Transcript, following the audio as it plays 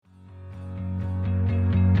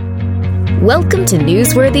Welcome to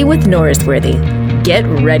Newsworthy with Norsworthy. Get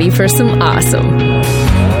ready for some awesome.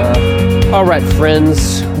 All right,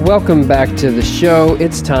 friends, welcome back to the show.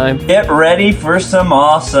 It's time. Get ready for some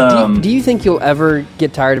awesome. Do you think you'll ever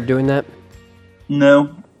get tired of doing that?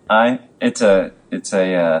 No, it's a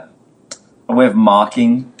way of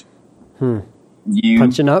mocking you,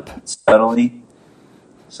 punching up subtly.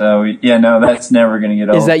 So yeah, no, that's never going to get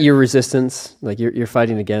old. Is that your resistance? Like you're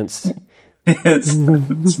fighting against? it's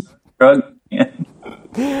drug.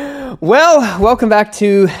 Well, welcome back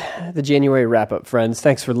to the January wrap-up, friends.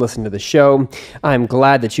 Thanks for listening to the show. I'm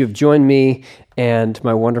glad that you have joined me and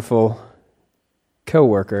my wonderful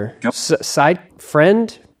co-worker, side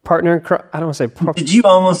friend, partner. I don't want to say. Did you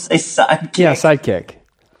almost say sidekick? Yeah, sidekick.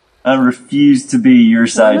 I refuse to be your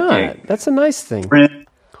sidekick. That's a nice thing. Friend.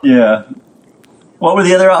 Yeah. What were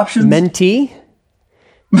the other options? Mentee?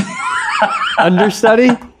 Understudy?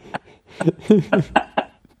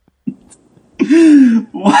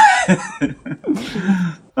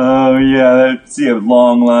 Oh yeah, that's a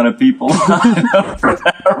long line of people lined up for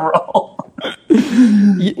that role.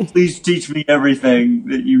 Please teach me everything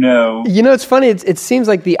that you know. You know, it's funny. It seems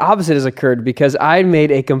like the opposite has occurred because I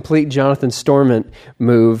made a complete Jonathan Storment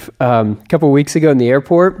move a couple of weeks ago in the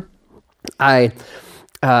airport. I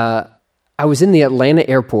was in the Atlanta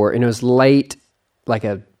airport and it was late, like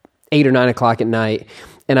 8 or 9 o'clock at night,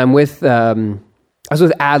 and I'm with. I was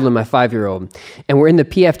with Adlin, my 5-year-old, and we're in the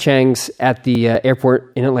P.F. Chang's at the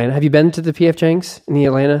airport in Atlanta. Have you been to the P.F. Chang's in the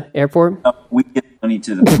Atlanta airport? We give money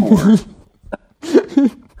to the poor.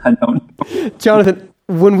 I don't know. Jonathan,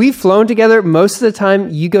 when we've flown together, most of the time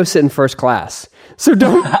you go sit in first class. So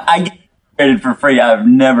don't. I get credit for free. I've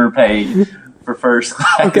never paid for first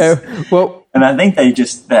class. Okay, well, and I think they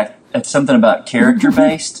just that's something about character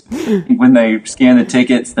based. When they scan the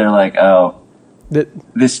tickets, they're like, "Oh,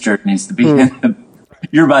 this jerk needs to be in the."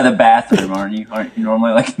 You're by the bathroom, aren't you? Aren't you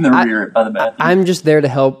normally like in the rear by the bathroom? I'm just there to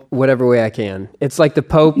help whatever way I can. It's like the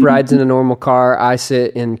Pope rides in a normal car. I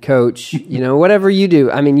sit in coach, whatever you do.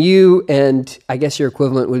 I mean, you and I guess your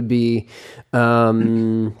equivalent would be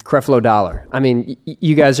Creflo Dollar. I mean,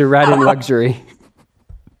 you guys are right in luxury.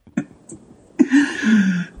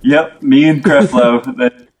 Yep, me and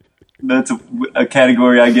Creflo. That's a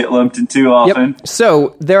category I get lumped into often. Yep.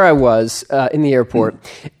 So there I was in the airport,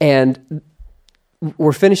 and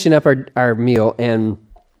we're finishing up our meal, and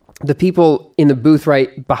the people in the booth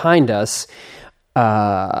right behind us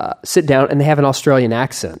sit down, and they have an Australian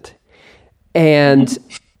accent. And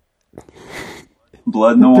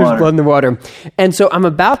blood in the water. There's blood in the water. And so I'm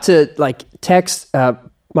about to text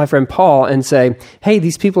my friend Paul and say, "Hey,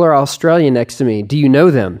 these people are Australian next to me. Do you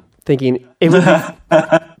know them?" Thinking it would be,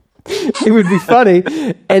 it would be funny.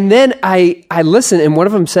 And then I listen, and one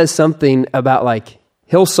of them says something about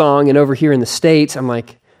Hillsong, and over here in the States, I'm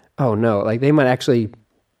like, oh no, they might actually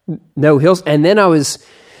know Hills. And then I was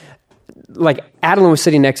Adeline was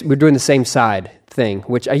sitting next, we're doing the same side thing,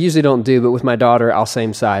 which I usually don't do, but with my daughter, I'll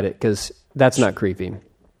same side it because that's not creepy.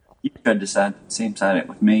 You tried to same side it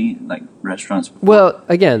with me, like restaurants before. Well,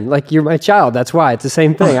 again, you're my child. That's why it's the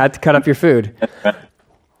same thing. I have to cut up your food.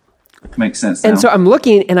 Makes sense now. And so I'm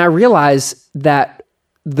looking, and I realize that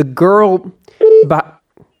the girl...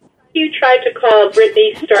 You tried to call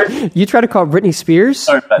Britney Spears. You tried to call Britney Spears?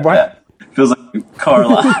 Sorry about that. Feels like a car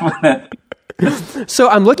line. So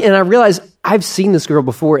I'm looking, and I realize I've seen this girl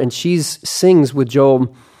before, and she sings with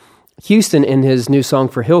Joel Houston in his new song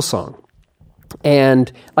for Hillsong. And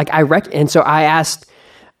and so I asked,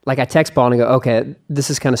 I text Paul and I go, okay, this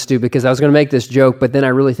is kind of stupid because I was going to make this joke, but then I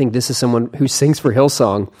really think this is someone who sings for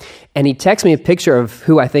Hillsong. And he texts me a picture of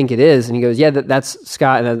who I think it is, and he goes, yeah, that's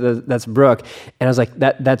Scott, and that's Brooke. And I was like,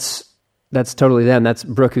 that's totally them. That's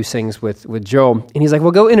Brooke who sings with Joel. And he's like,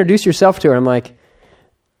 well, go introduce yourself to her. I'm like,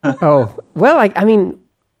 oh, well,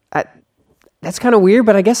 that's kind of weird,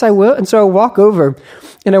 but I guess I will. And so I walk over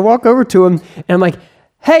to him, and I'm like,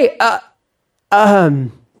 hey,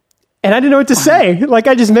 and I didn't know what to say.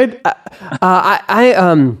 I just made. I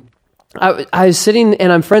was sitting,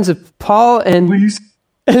 and I'm friends with Paul, and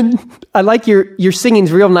I like your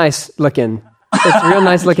singing's real nice looking. It's real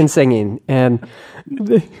nice looking singing, and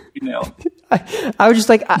I was just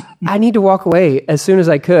like, I need to walk away as soon as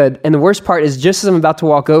I could. And the worst part is, just as I'm about to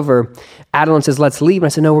walk over, Adeline says, "Let's leave." And I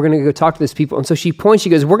said, "No, we're going to go talk to those people." And so she points. She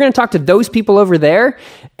goes, "We're going to talk to those people over there."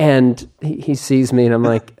 And he sees me, and I'm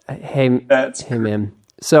like, "Hey, man."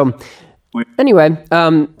 So anyway,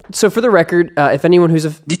 so for the record, if anyone who's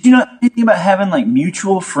did you not think about having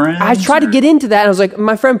mutual friends? I tried to get into that. And I was like,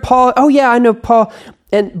 my friend Paul. Oh yeah, I know Paul.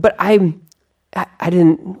 But I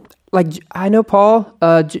didn't. like I know Paul,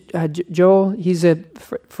 Joel. He's a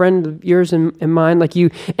friend of yours and mine. Like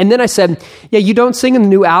you, and then I said, "Yeah, you don't sing on the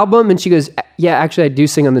new album." And she goes, "Yeah, actually, I do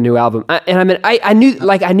sing on the new album." I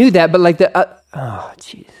knew that, but like oh,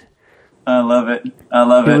 jeez. I love it.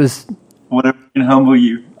 It was whatever can humble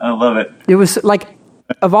you. I love it. It was like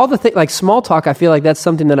of all the things, like small talk. I feel like that's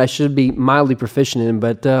something that I should be mildly proficient in,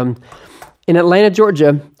 but in Atlanta,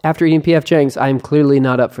 Georgia, after eating P.F. Chang's, I am clearly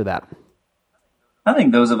not up for that. I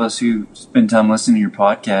think those of us who spend time listening to your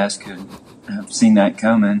podcast could have seen that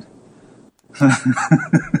coming.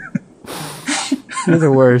 You're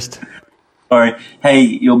the worst. Sorry. Hey,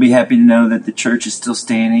 you'll be happy to know that the church is still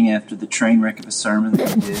standing after the train wreck of a sermon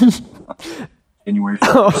that we did on January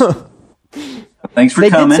 1st. Thanks for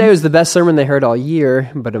coming. They did say it was the best sermon they heard all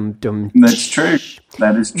year, but That's true.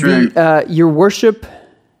 That is true. Your worship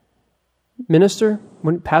minister,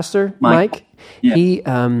 pastor, Mike, yeah.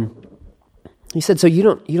 He said, "So you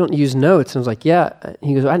don't use notes?" And I was like, "Yeah."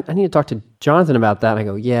 He goes, "I need to talk to Jonathan about that." And I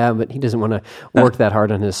go, "Yeah, but he doesn't want to work that hard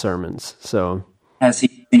on his sermons." So has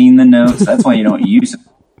he seen the notes? That's why you don't use them.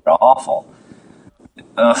 They're awful.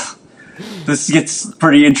 This gets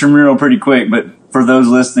pretty intramural pretty quick, but for those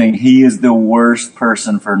listening, he is the worst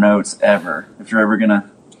person for notes ever. If you're ever gonna,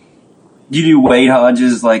 you do Wade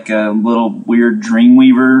Hodges like a little weird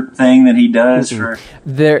Dreamweaver thing that he does for.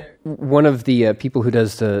 One of the people who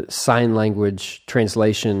does the sign language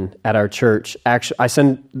translation at our church, actually, I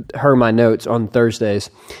send her my notes on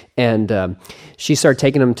Thursdays, and she started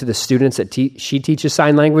taking them to the students that she teaches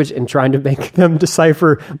sign language and trying to make them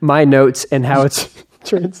decipher my notes and how it's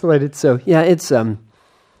translated. So yeah, it's. I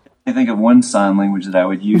think of one sign language that I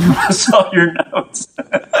would use when I saw your notes.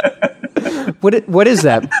 What is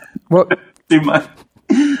that? What?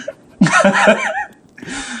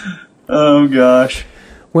 Oh gosh.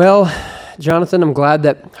 Well, Jonathan, I'm glad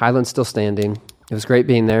that Highland's still standing. It was great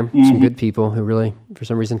being there. Mm-hmm. Some good people who really, for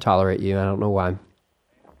some reason, tolerate you. I don't know why.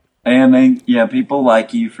 And people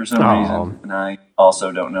like you for some reason, and I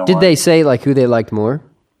also don't know why. Did they say like who they liked more?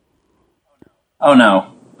 Oh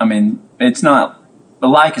no, I mean it's not. The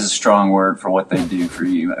like is a strong word for what they do for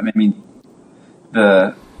you. I mean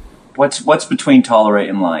what's between tolerate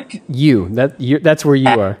and like? That's where you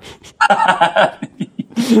are.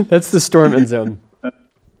 That's the Storm Zone.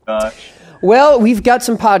 Gosh. Well, we've got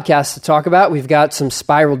some podcasts to talk about. We've got some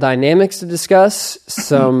spiral dynamics to discuss.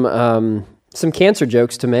 Some cancer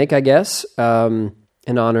jokes to make, I guess, in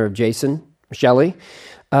honor of Jason Shelley.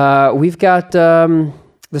 We've got the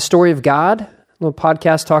story of God, a little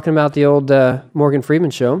podcast talking about the old Morgan Freeman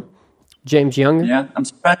show. James Young. Yeah, I'm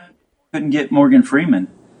surprised you couldn't get Morgan Freeman.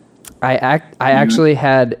 I actually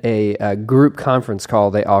had a group conference call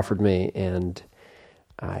they offered me, and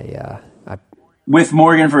I with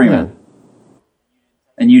Morgan Freeman. Yeah.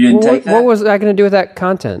 And you didn't take that? What was I going to do with that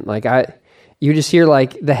content? Like you just hear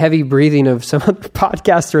like the heavy breathing of some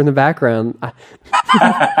podcaster in the background.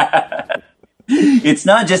 It's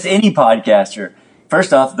not just any podcaster.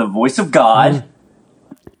 First off, the voice of God,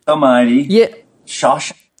 Almighty. Yeah.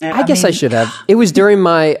 Shawshank. I guess I should have. It was during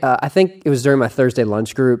my, I think it was during my Thursday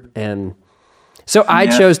lunch group. And so I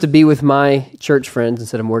chose to be with my church friends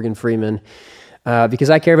instead of Morgan Freeman because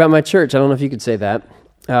I care about my church. I don't know if you could say that.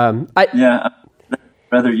 I'd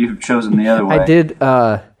rather you have chosen the other way.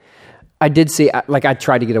 I did see, like I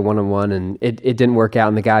tried to get a one-on-one and it didn't work out.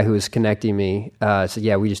 And the guy who was connecting me said,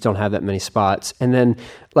 yeah, we just don't have that many spots. And then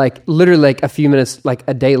like literally like a few minutes, like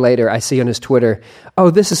a day later, I see on his Twitter, oh,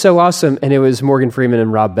 this is so awesome. And it was Morgan Freeman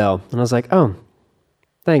and Rob Bell. And I was like, oh,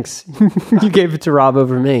 thanks. You gave it to Rob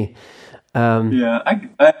over me.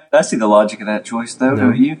 I see the logic of that choice though,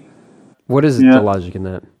 don't you? What is the logic in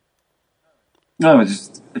that? No,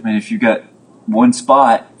 if you got one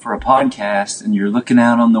spot for a podcast and you're looking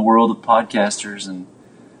out on the world of podcasters and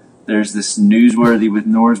there's this Newsworthy with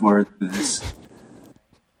Norsworth, this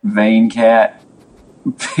vain cat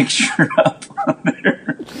picture up on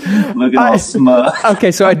there looking all smug.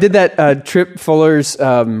 Okay, so I did that Trip Fuller's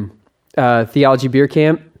Theology Beer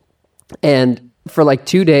Camp, and for like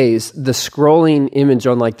 2 days, the scrolling image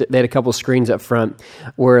on like they had a couple screens up front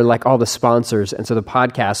were like all the sponsors, and so the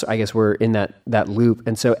podcasts, I guess, were in that loop,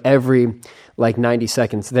 and so every like 90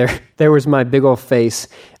 seconds there was my big old face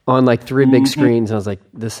on like 3 big screens, and I was like,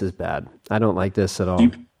 this is bad. I don't like this at all.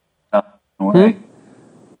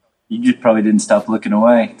 You just probably didn't stop looking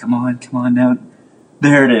away. Come on now.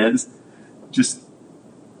 There it is. Just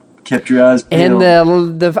kept your eyes peeled.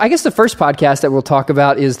 And I guess the first podcast that we'll talk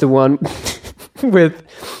about is the one with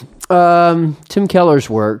Tim Keller's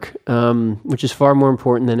work, which is far more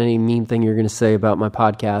important than any mean thing you're going to say about my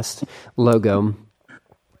podcast logo.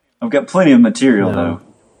 I've got plenty of material, though.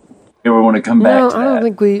 ever want to come back to that. I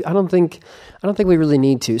don't think we really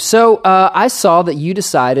need to. So I saw that you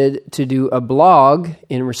decided to do a blog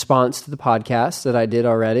in response to the podcast that I did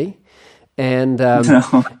already. And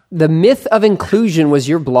The Myth of Inclusion was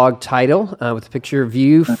your blog title, with a picture of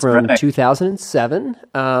you from 2007.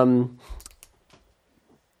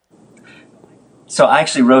 So I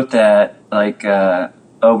actually wrote that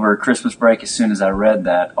over Christmas break as soon as I read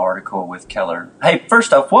that article with Keller. Hey,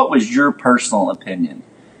 first off, what was your personal opinion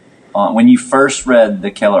on when you first read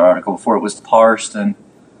the Keller article before it was parsed and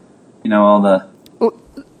all the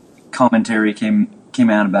commentary came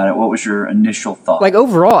out about it? What was your initial thought? Like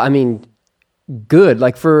overall, I mean, good.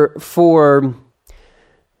 Like I'm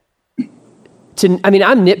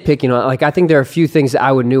nitpicking on it. Like I think there are a few things that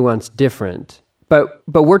I would nuance different. But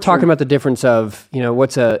we're talking about the difference of,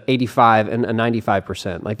 what's a 85 and a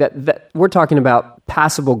 95%. Like that we're talking about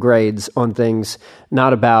passable grades on things,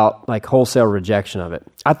 not about like wholesale rejection of it.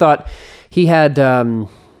 I thought he had,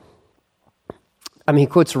 he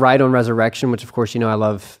quotes Wright on resurrection, which of course, I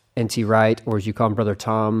love N.T. Wright, or as you call him, Brother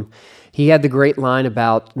Tom. He had the great line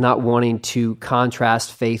about not wanting to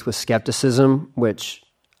contrast faith with skepticism, which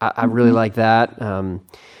I really like that.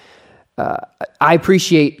 I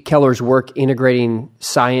appreciate Keller's work integrating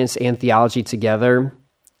science and theology together.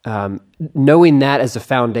 Knowing that as a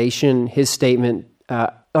foundation, his statement,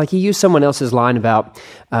 he used someone else's line about,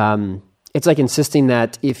 it's like insisting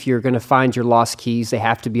that if you're going to find your lost keys, they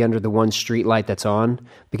have to be under the one street light that's on,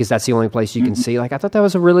 because that's the only place you can see. Like, I thought that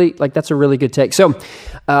was that's a really good take. So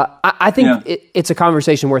I think it's a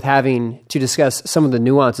conversation worth having to discuss some of the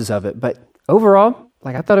nuances of it. But overall,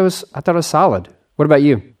 I thought it was solid. What about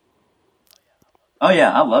you? Oh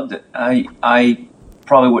yeah, I loved it. I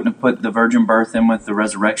probably wouldn't have put the virgin birth in with the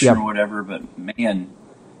resurrection or whatever, but man,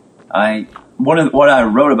 what I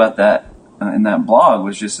wrote about that in that blog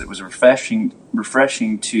was just it was refreshing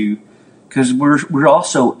to, because we're all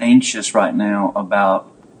so anxious right now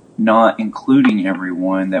about not including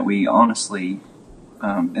everyone that we honestly,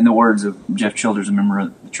 in the words of Jeff Childers, a member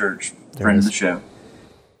of the church, friend of the show,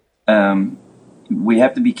 we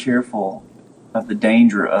have to be careful of the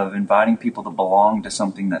danger of inviting people to belong to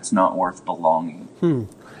something that's not worth belonging to.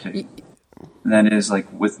 And that is like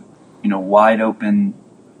with, wide open,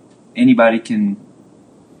 anybody can.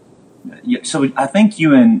 So I think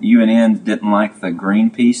you and Ann didn't like the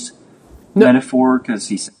Greenpeace metaphor because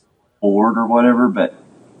he said bored or whatever, but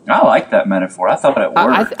I like that metaphor. I thought it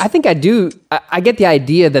worked. I think I do. I get the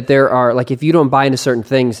idea that there are, like, if you don't buy into certain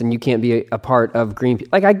things, then you can't be a part of Greenpeace.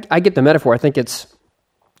 Like, I get the metaphor. I think it's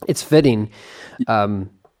fitting.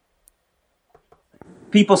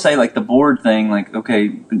 People say like the board thing, like,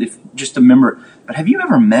 okay, if just a member, but have you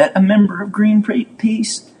ever met a member of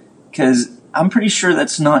Greenpeace? Because I'm pretty sure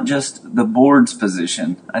that's not just the board's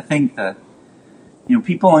position. I think that,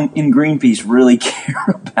 people in Greenpeace really care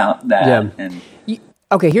about that. Yeah.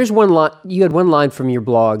 Okay, here's one line. You had one line from your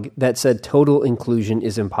blog that said total inclusion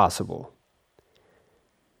is impossible.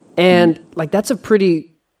 And that's a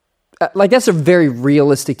pretty, that's a very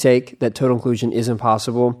realistic take, that total inclusion is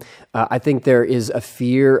impossible. I think there is a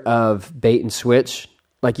fear of bait and switch.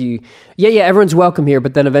 Like everyone's welcome here,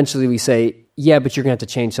 but then eventually we say, yeah, but you're going to have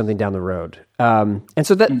to change something down the road. And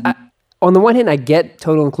so that, on the one hand, I get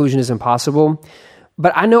total inclusion is impossible,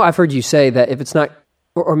 but I know I've heard you say that if it's not,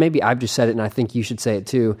 or maybe I've just said it and I think you should say it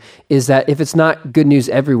too, is that if it's not good news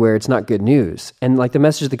everywhere, it's not good news. And like the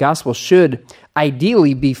message of the gospel should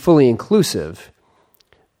ideally be fully inclusive.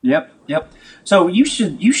 Yep. So you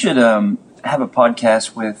should have a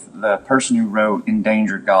podcast with the person who wrote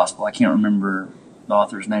Endangered Gospel. I can't remember the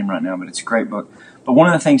author's name right now, but it's a great book. But one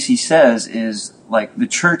of the things he says is, like, the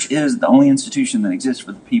church is the only institution that exists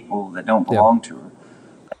for the people that don't belong to her.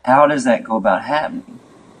 How does that go about happening?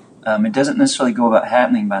 It doesn't necessarily go about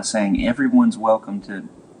happening by saying everyone's welcome to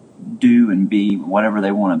do and be whatever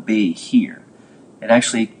they want to be here. It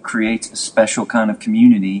actually creates a special kind of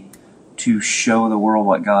community to show the world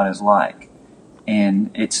what God is like.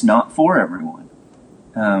 And it's not for everyone.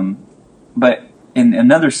 But in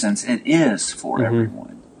another sense, it is for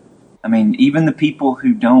everyone. I mean, even the people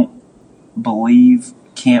who don't believe,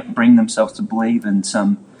 can't bring themselves to believe in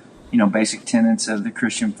some, basic tenets of the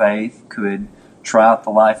Christian faith could try out the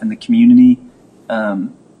life in the community.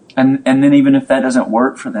 And then even if that doesn't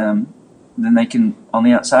work for them, then they can, on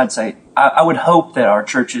the outside, say, I would hope that our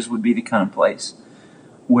churches would be the kind of place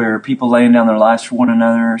where people laying down their lives for one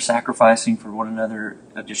another, sacrificing for one another,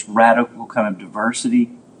 just radical kind of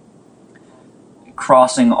diversity,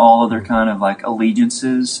 crossing all other kind of like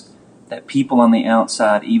allegiances, that people on the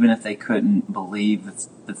outside, even if they couldn't believe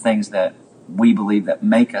the things that we believe that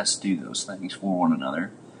make us do those things for one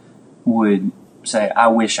another, would say, I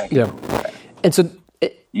wish I could. Yeah. And so,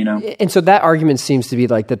 and so that argument seems to be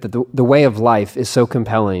like that the way of life is so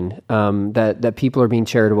compelling that people are being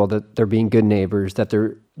charitable, that they're being good neighbors, that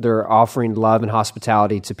they're offering love and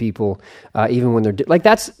hospitality to people, even when they're like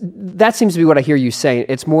that seems to be what I hear you saying.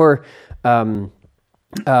 It's more like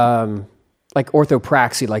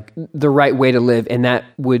orthopraxy, like the right way to live, and that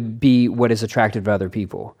would be what is attractive to other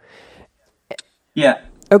people. Yeah.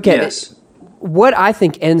 Okay. Yes. What I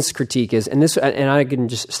think En's critique is, and I can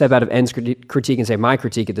just step out of En's critique and say my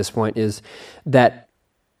critique at this point is that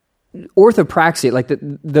orthopraxy, like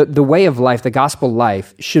the way of life, the gospel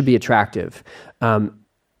life, should be attractive.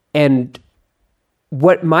 And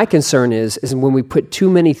what my concern is when we put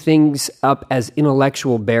too many things up as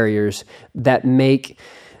intellectual barriers that make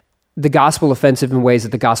the gospel offensive in ways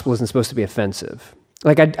that the gospel isn't supposed to be offensive.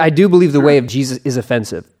 Like I do believe the way of Jesus is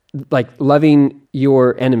offensive. Like loving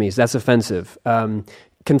your enemies, that's offensive.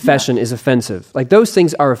 Confession is offensive. Like those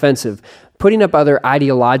things are offensive. Putting up other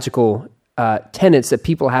ideological tenets that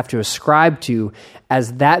people have to ascribe to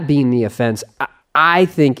as that being the offense, I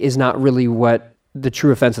think is not really what the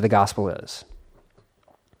true offense of the gospel is.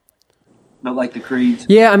 But like the creeds?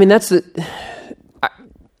 Yeah, I mean, that's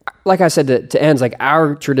like I said to En's, like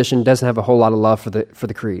our tradition doesn't have a whole lot of love for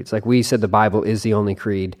the creeds. Like we said, the Bible is the only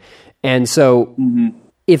creed. And so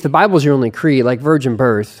if the Bible is your only creed, like virgin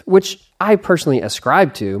birth, which I personally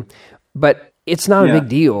ascribe to, but it's not a big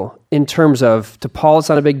deal in terms of, to Paul, it's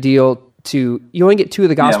not a big deal. You only get two of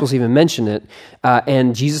the Gospels even mention it,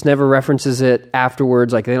 and Jesus never references it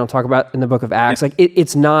afterwards. Like they don't talk about it in the book of Acts. Like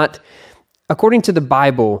it's not, according to the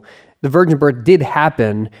Bible, the virgin birth did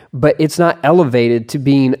happen, but it's not elevated to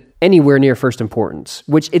being anywhere near first importance,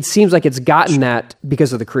 which it seems like it's gotten that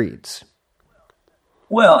because of the creeds.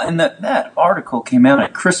 Well, and that article came out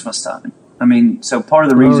at Christmas time. I mean, so part of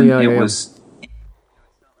the reason was,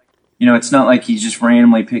 it's not like he's just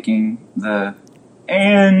randomly picking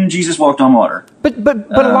and Jesus walked on water. But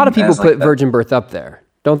a lot of people put virgin birth up there,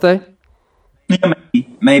 don't they? Yeah,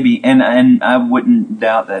 maybe, and I wouldn't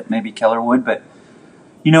doubt that maybe Keller would, but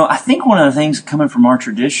I think one of the things coming from our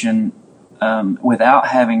tradition, without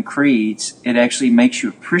having creeds, it actually makes you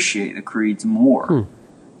appreciate the creeds more.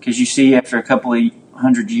 Because you see, after a couple of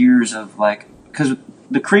 100 years of because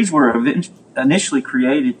the creeds were initially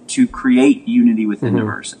created to create unity within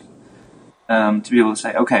diversity. To be able to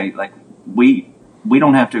say, okay, like we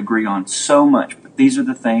don't have to agree on so much, but these are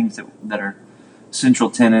the things that are central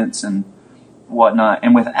tenets and whatnot.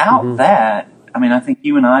 And without that, I mean, I think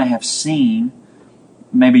you and I have seen,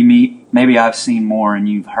 maybe I've seen more and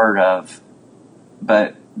you've heard of,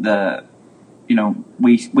 but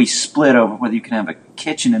we split over whether you can have a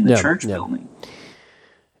kitchen in the church building.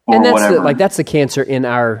 And that's the cancer in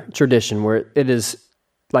our tradition, where it is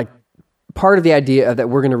like part of the idea that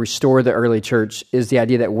we're going to restore the early church is the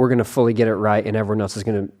idea that we're going to fully get it right and everyone else is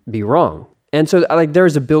going to be wrong. And so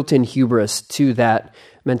there's a built-in hubris to that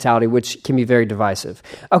mentality, which can be very divisive.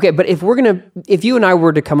 Okay, but if you and I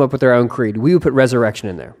were to come up with our own creed, we would put resurrection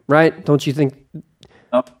in there, right? Don't you think?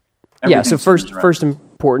 Oh, yeah, so first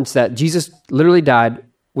importance that Jesus literally died,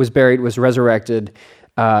 was buried, was resurrected,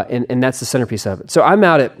 and that's the centerpiece of it. So I'm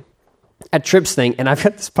out at Tripp's thing, and I've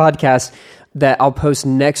got this podcast that I'll post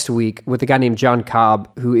next week with a guy named John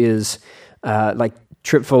Cobb, who is like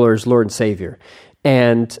Tripp Fuller's Lord and Savior.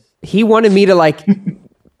 And he wanted me to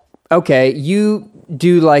okay, you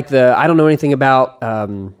do I don't know anything about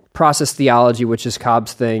process theology, which is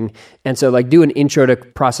Cobb's thing. And so do an intro to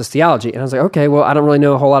process theology. And I was like, okay, well, I don't really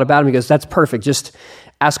know a whole lot about him. He goes, that's perfect. Just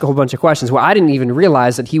ask a whole bunch of questions. Well, I didn't even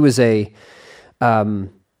realize that he was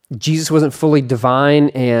Jesus wasn't fully divine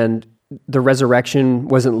and the resurrection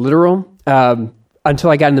wasn't literal until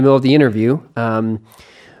I got in the middle of the interview,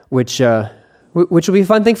 which will be a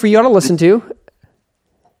fun thing for you all to listen to.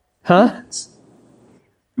 Huh?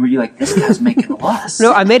 Were you like, this guy's making a lot of sense?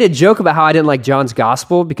 No, I made a joke about how I didn't like John's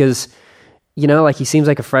gospel because, he seems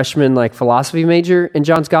like a freshman, philosophy major in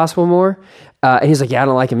John's gospel more. And he's like, yeah, I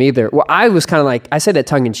don't like him either. Well, I was kind of I said that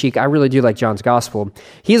tongue in cheek. I really do like John's gospel.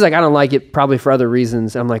 He's like, I don't like it probably for other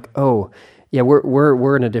reasons. And I'm like, oh, yeah,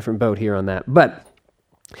 we're in a different boat here on that. But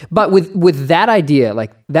with that idea,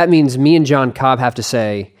 that means me and John Cobb have to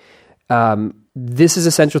say, this is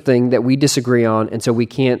a central thing that we disagree on, and so we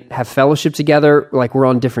can't have fellowship together, we're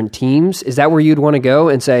on different teams. Is that where you'd want to go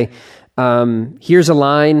and say, here's a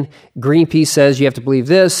line, Greenpeace says you have to believe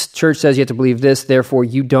this, church says you have to believe this, therefore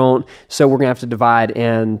you don't, so we're going to have to divide,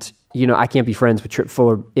 and, I can't be friends with Tripp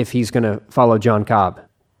Fuller if he's going to follow John Cobb?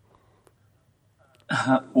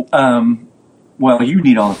 Well, you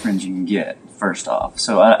need all the friends you can get, first off,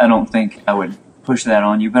 so I don't think I would push that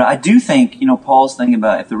on you. But I do think, Paul's thinking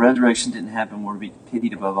about if the resurrection didn't happen, we're to be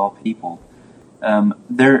pitied above all people.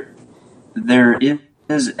 There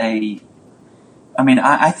is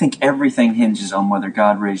I think everything hinges on whether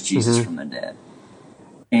God raised Jesus from the dead.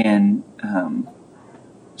 And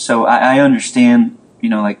so I understand,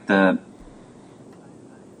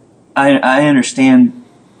 I understand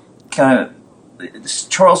kind of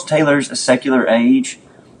Charles Taylor's A Secular Age.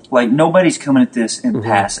 Like, nobody's coming at this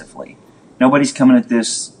impassively. Nobody's coming at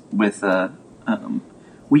this with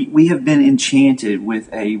we have been enchanted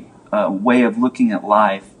with a way of looking at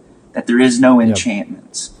life that there is no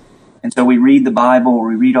enchantments. And so we read the Bible,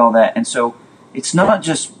 we read all that. And so it's not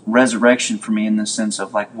just resurrection for me in the sense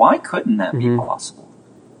of, like, why couldn't that be possible?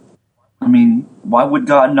 I mean, why would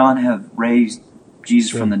God not have raised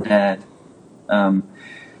Jesus from the dead?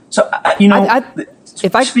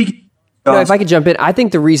 If I could jump in, I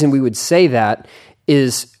think the reason we would say that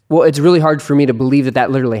is, well, it's really hard for me to believe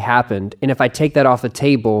that literally happened. And if I take that off the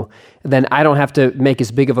table, then I don't have to make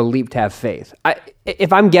as big of a leap to have faith.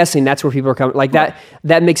 If I'm guessing, that's where people are coming. Like that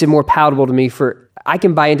makes it more palatable to me. I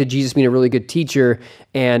can buy into Jesus being a really good teacher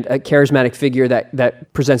and a charismatic figure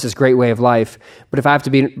that presents this great way of life. But if I have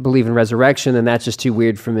to believe in resurrection, then that's just too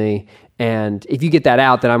weird for me. And if you get that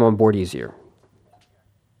out, then I'm on board easier.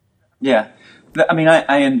 Yeah. I mean,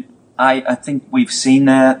 I think we've seen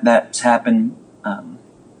that's happened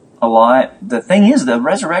a lot. The thing is, the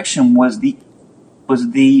resurrection was the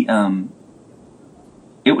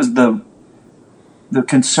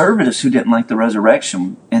conservatives who didn't like the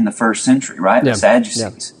resurrection in the first century, right? Yeah. The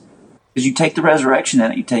Sadducees. Because you take the resurrection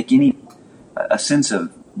out, you take a sense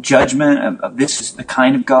of judgment of this is the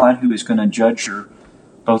kind of God who is going to judge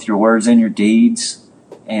both your words and your deeds,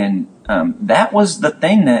 and that was the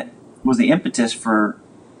thing that was the impetus for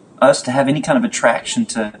us to have any kind of attraction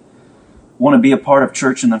to want to be a part of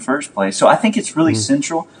church in the first place. So I think it's really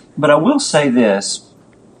central. But I will say this,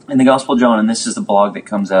 in the Gospel of John, and this is the blog that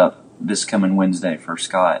comes out this coming Wednesday for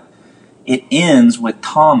Scott, it ends with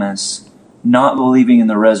Thomas not believing in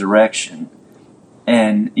the resurrection.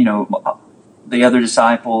 And, the other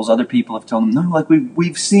disciples, other people have told him, no, like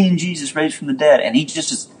we've seen Jesus raised from the dead. And he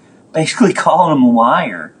just is basically calling him a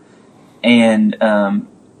liar. And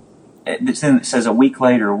it says a week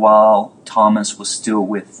later, while Thomas was still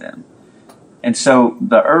with them. And so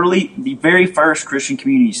the very first Christian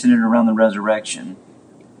community centered around the resurrection,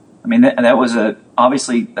 I mean, that was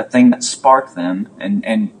obviously a thing that sparked them.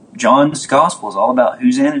 And John's gospel is all about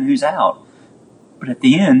who's in and who's out. But at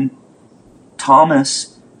the end,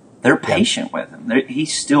 Thomas, they're patient with him.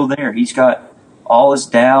 He's still there. He's got all his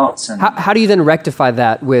doubts. And how do you then rectify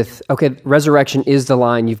that with, okay, resurrection is the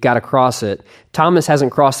line, you've got to cross it. Thomas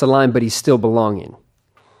hasn't crossed the line, but he's still belonging.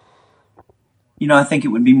 I think it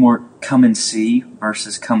would be more come and see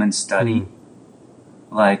versus come and study.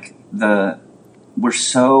 Like we're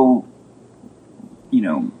so,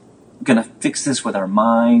 going to fix this with our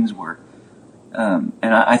minds. And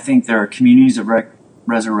I think there are communities of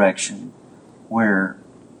resurrection where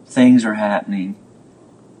things are happening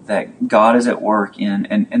that God is at work in,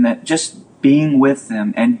 and that just being with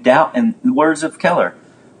them and doubt, and the words of Keller,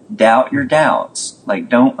 doubt your doubts. Like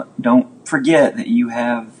don't forget that you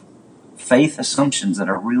have faith assumptions that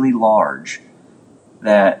are really large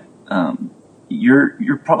that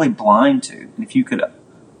you're probably blind to. And if you could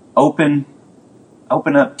open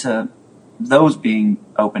up to those being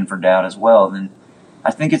open for doubt as well, then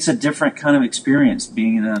I think it's a different kind of experience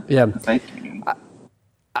being in a faith community.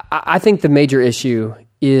 I think the major issue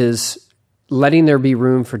is letting there be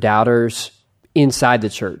room for doubters inside the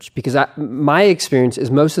church, because my experience is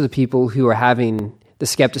most of the people who are having the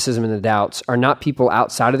skepticism and the doubts are not people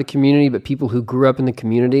outside of the community, but people who grew up in the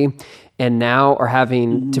community and now are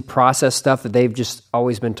having to process stuff that they've just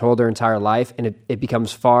always been told their entire life, and it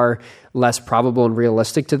becomes far less probable and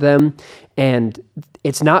realistic to them. And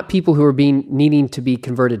it's not people who are needing to be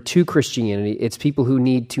converted to Christianity. It's people who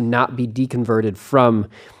need to not be deconverted from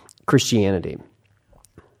Christianity.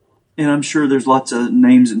 And I'm sure there's lots of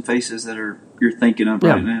names and faces that you're thinking of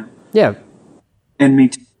right now. Yeah. And me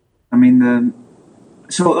too. I mean,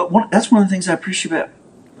 that's one of the things I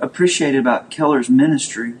appreciated about Keller's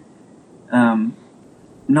ministry.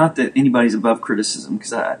 Not that anybody's above criticism,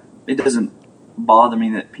 because it doesn't bother me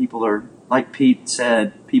that people are, like Pete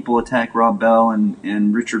said, people attack Rob Bell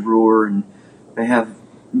and Richard Rohr, and they have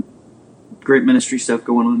great ministry stuff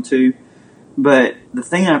going on too. But the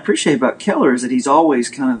thing I appreciate about Keller is that he's always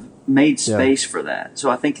kind of made space for that. So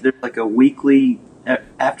I think there's like a weekly,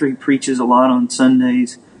 after he preaches a lot on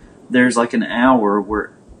Sundays, there's like an hour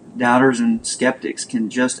where doubters and skeptics can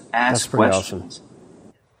just ask questions. Awesome.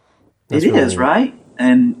 It is, right?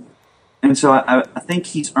 And And so I think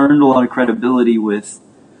he's earned a lot of credibility with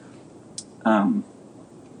a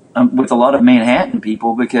lot of Manhattan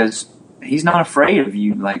people because he's not afraid of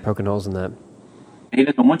you, like poking holes in that. He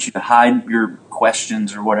doesn't want you to hide your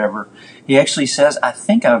questions or whatever. He actually says, I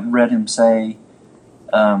think I've read him say,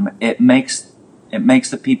 it makes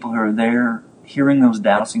the people who are there hearing those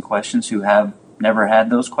doubts and questions who have never had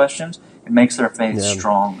those questions, it makes their faith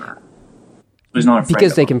stronger. So he's not afraid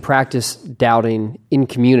because they can practice doubting in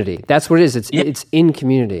community. That's what it is. It's in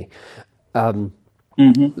community. My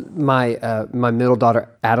middle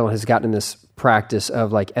daughter Adeline has gotten in this practice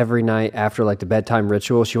of like every night after like the bedtime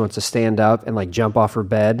ritual, she wants to stand up and like jump off her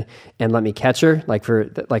bed and let me catch her, like for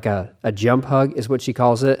like a jump hug is what she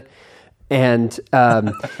calls it. And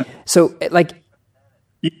so like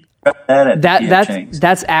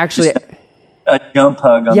that's actually a jump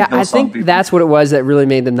hug. On I think people. That's what it was that really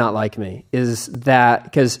made them not like me, is that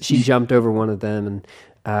because she jumped over one of them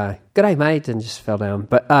and good night, mate, and just fell down.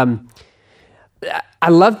 But I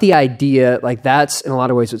love the idea, like that's in a lot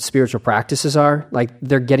of ways what spiritual practices are. Like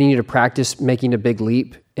they're getting you to practice making a big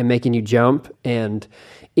leap and making you jump. And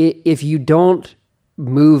if you don't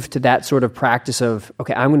move to that sort of practice of,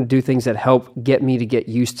 okay, I'm going to do things that help get me to get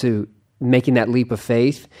used to making that leap of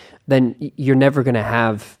faith, then you're never going to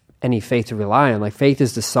have any faith to rely on. Like faith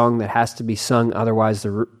is the song that has to be sung, otherwise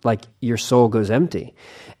like your soul goes empty.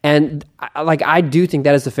 And I do think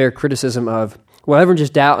that is the fair criticism of, well, everyone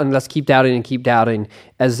just doubt and let's keep doubting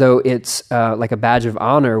as though it's like a badge of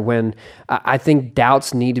honor, when I think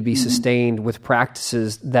doubts need to be sustained with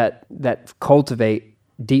practices that cultivate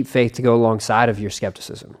deep faith to go alongside of your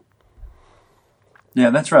skepticism. Yeah,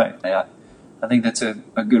 that's right. I think that's a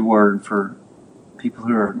good word for people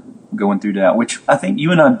who are going through doubt, which I think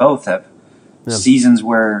you and I both have seasons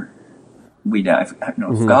where we doubt.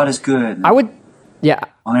 If God is good. I would,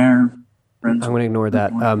 I'm going to ignore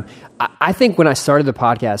that. I think when I started the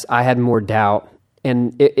podcast, I had more doubt,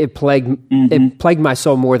 and it plagued my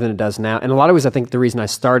soul more than it does now. And a lot of ways, I think the reason I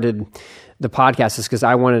started the podcast is because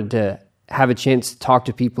I wanted to have a chance to talk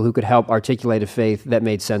to people who could help articulate a faith that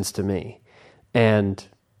made sense to me. And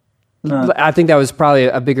I think that was probably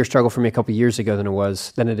a bigger struggle for me a couple of years ago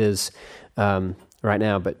than it is right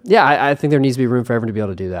now. But yeah, I think there needs to be room for everyone to be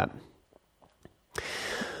able to do that.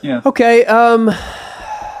 Yeah. Okay.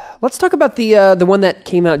 Let's talk about the one that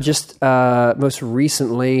came out just most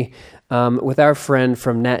recently with our friend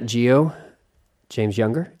from Nat Geo, James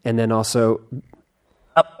Younger, and then also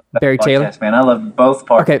Barry Taylor. Man, I love both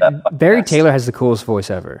parts. Okay, Barry Taylor has the coolest voice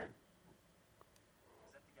ever.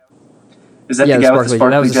 Is that the guy with the sparkly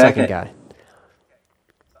That was the jacket? second guy.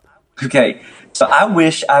 Okay, so I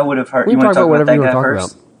wish I would have heard. We you want to talk about that guy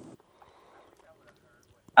first?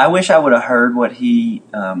 I wish I would have heard what he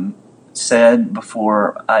said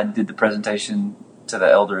before I did the presentation to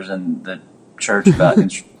the elders in the church about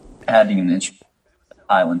adding an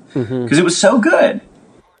island, because it was so good.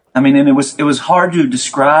 I mean, and it was hard to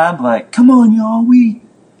describe. Like, come on, y'all,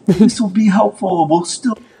 this will be helpful. We'll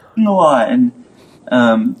still do a lot, and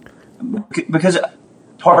because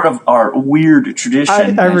part of our weird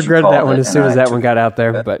tradition. I regretted that one as soon as that one got out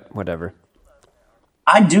there, but whatever.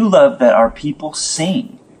 I do love that our people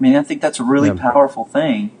sing. I mean, I think that's a really powerful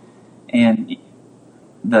thing. And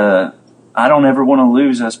I don't ever want to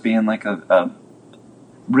lose us being like a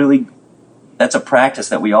really, that's a practice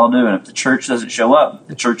that we all do. And if the church doesn't show up,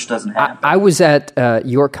 the church doesn't happen. I was at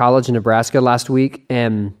York College in Nebraska last week,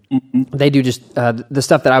 and they do just, the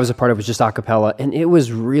stuff that I was a part of was just a cappella. And it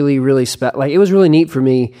was really, really it was really neat for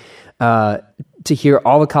me to hear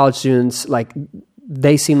all the college students, like,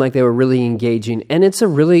 they seemed like they were really engaging, and it's a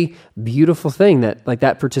really beautiful thing that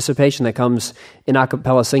participation that comes in a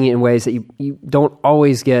cappella singing in ways that you don't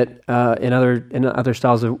always get in other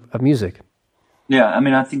styles of music. Yeah, I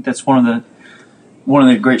mean, I think that's one of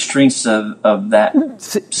the great strengths of that.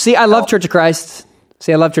 See, I love Church of Christ.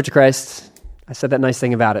 I said that nice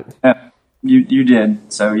thing about it. Yeah, you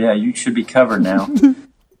did. So yeah, you should be covered now.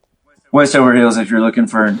 Westover Hills, if you're looking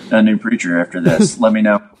for a new preacher after this, let me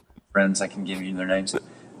know. Friends, I can give you their names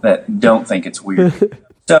that don't think it's weird.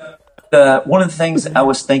 So one of the things I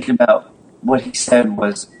was thinking about what he said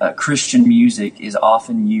was Christian music is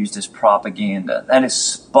often used as propaganda. That is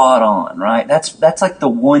spot on, right? That's like the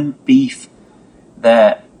one beef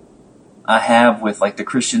that I have with like the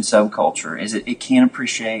Christian subculture is it can't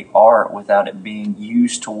appreciate art without it being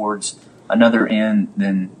used towards another end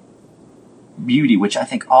than beauty, which I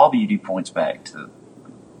think all beauty points back to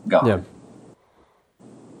God. Yeah.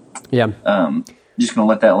 Yeah. Just gonna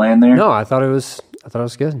let that land there. No, I thought it was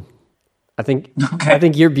good. I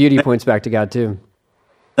think your beauty points back to God too.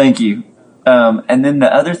 Thank you. And then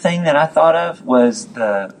the other thing that I thought of was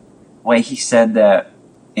way he said that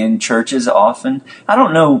in churches often. I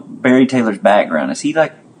don't know Barry Taylor's background. Is he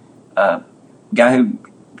like a guy who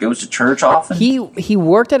goes to church often? He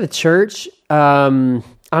worked at a church.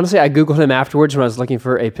 Honestly, I Googled him afterwards when I was looking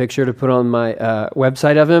for a picture to put on my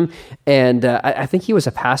website of him. And I think he was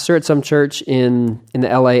a pastor at some church in the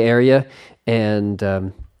LA area.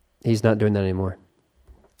 And he's not doing that anymore.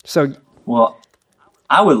 So, well,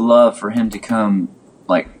 I would love for him to come,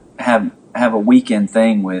 like, have a weekend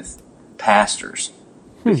thing with pastors,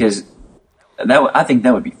 because I think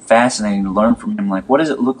that would be fascinating to learn from him. Like, what does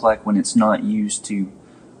it look like when it's not used to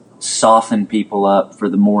soften people up for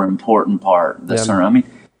the more important part of the sermon? I mean,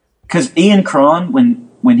 because Ian Cron,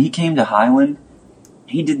 when he came to Highland,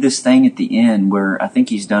 he did this thing at the end where I think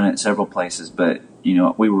he's done it several places, but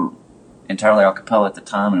we were entirely a cappella at the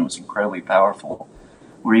time, and it was incredibly powerful,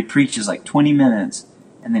 where he preaches like 20 minutes,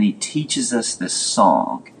 and then he teaches us this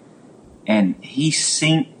song, and he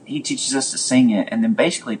teaches us to sing it, and then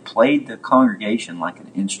basically played the congregation like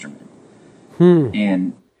an instrument.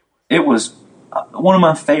 And it was one of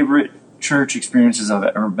my favorite church experiences I've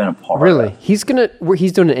ever been a part of. Really? He's doing an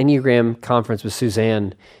Enneagram conference with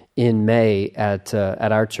Suzanne in May at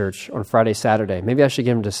our church on Friday, Saturday. Maybe I should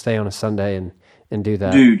get him to stay on a Sunday and do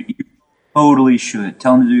that. Dude, you totally should.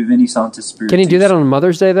 Tell him to do Veni Sancte Spiritus. Can he do that on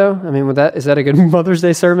Mother's Day, though? I mean, is that a good Mother's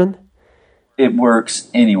Day sermon? It works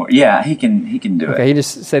anywhere. Yeah, he can do it. Okay, you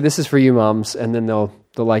just say, "This is for you, moms," and then they'll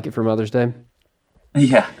like it for Mother's Day.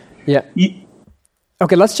 Yeah. Yeah.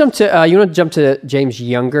 Okay, let's jump to, you want to jump to James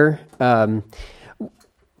Younger.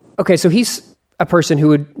 Okay, so he's a person who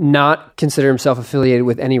would not consider himself affiliated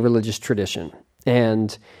with any religious tradition.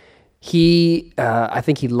 And I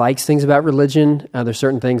think he likes things about religion. There's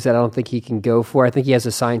certain things that I don't think he can go for. I think he has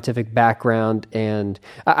a scientific background. And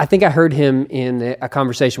I think I heard him in a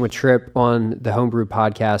conversation with Tripp on the Homebrew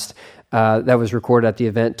podcast that was recorded at the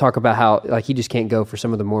event, talk about how he just can't go for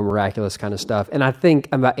some of the more miraculous kind of stuff. And I think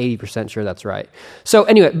I'm about 80% sure that's right. So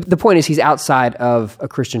anyway, the point is he's outside of a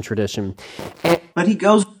Christian tradition. But he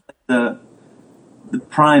goes with the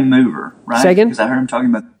prime mover, right? Say again? Because I heard him talking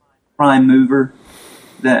about the prime mover,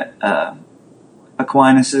 that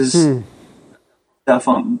Aquinas' stuff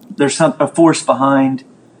on. There's a force behind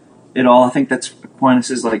it all. I think that's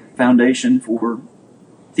Aquinas' foundation for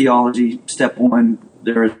theology. Step one,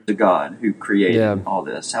 there is a God who created all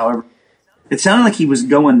this. However, it sounded like he was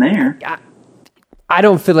going there. I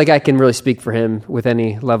don't feel like I can really speak for him with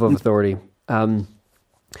any level of authority.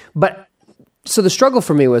 But so the struggle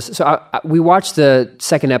for me was, we watched the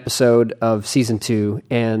second episode of season 2,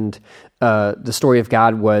 and the Story of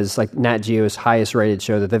God was Nat Geo's highest rated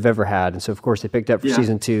show that they've ever had. And so of course they picked up for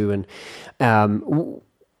season 2, and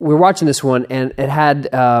we're watching this one, and it had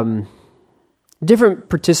different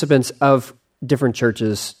participants of different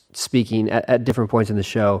churches speaking at different points in the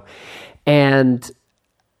show. And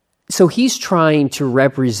so he's trying to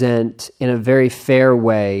represent in a very fair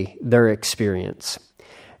way their experience.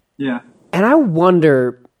 Yeah. And I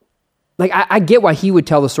wonder, I get why he would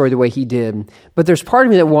tell the story the way he did, but there's part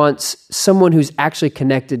of me that wants someone who's actually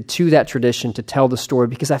connected to that tradition to tell the story,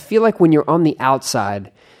 because I feel like when you're on the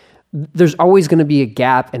outside, there's always going to be a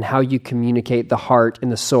gap in how you communicate the heart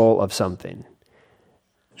and the soul of something.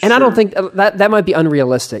 And I don't think that might be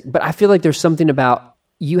unrealistic, but I feel like there's something about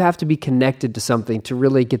you have to be connected to something to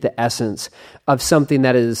really get the essence of something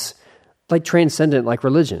that is transcendent, like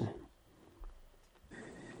religion.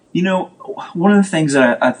 One of the things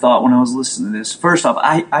that I thought when I was listening to this, first off,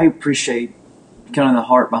 I appreciate kind of the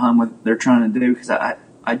heart behind what they're trying to do, because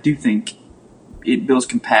I do think it builds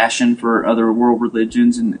compassion for other world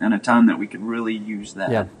religions and a time that we could really use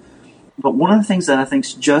that. Yeah. But one of the things that I think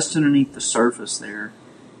is just underneath the surface there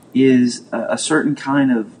is a certain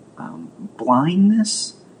kind of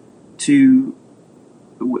blindness to.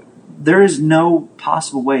 There is no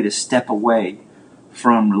possible way to step away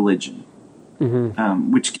from religion.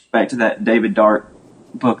 Mm-hmm. Which gets back to that David Dark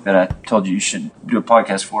book that I told you should do a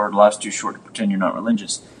podcast for. Life's too short to pretend you're not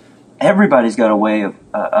religious. Everybody's got a way of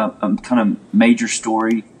a kind of major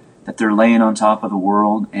story that they're laying on top of the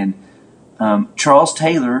world. And Charles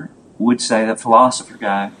Taylor would say, that philosopher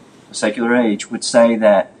guy, a secular age, would say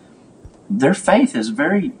that their faith is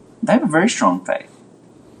they have a very strong faith,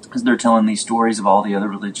 because they're telling these stories of all the other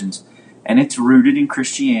religions. And it's rooted in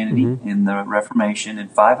Christianity, in the Reformation,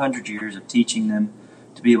 and 500 years of teaching them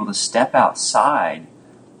to be able to step outside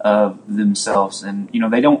of themselves. And,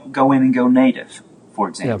 they don't go in and go native, for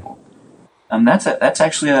example. Yep. That's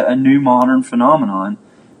actually a new modern phenomenon,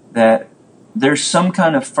 that there's some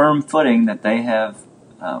kind of firm footing that they have.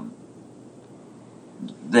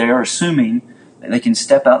 They are assuming that they can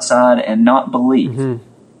step outside and not believe.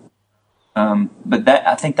 But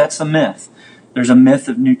I think that's the myth. There's a myth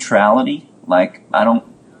of neutrality. Like, I'm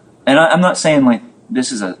not saying like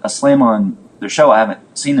this is a slam on their show. I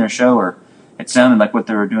haven't seen their show, or it sounded like what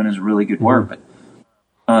they were doing is really good work.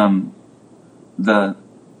 But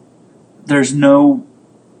there's no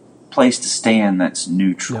place to stand that's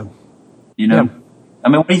neutral. Yeah. You know. Yeah. I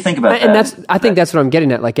mean, what do you think about that? And I think that's what I'm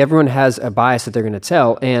getting at. Like, everyone has a bias that they're going to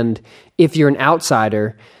tell, and if you're an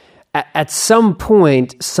outsider, at some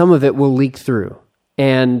point, some of it will leak through.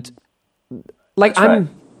 And like,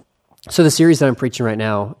 so the series that I'm preaching right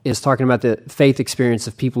now is talking about the faith experience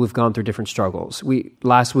of people who've gone through different struggles.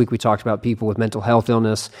 Last week we talked about people with mental health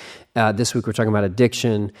illness. This week we're talking about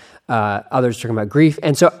addiction. Others talking about grief.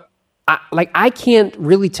 And so, I can't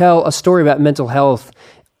really tell a story about mental health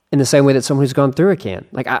in the same way that someone who's gone through it can.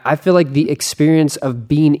 Like, I feel like the experience of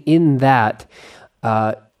being in that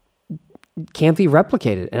can't be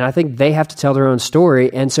replicated. And I think they have to tell their own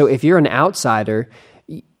story. And so if you're an outsider,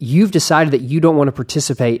 you've decided that you don't want to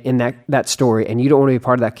participate in that story, and you don't want to be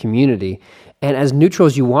part of that community. And as neutral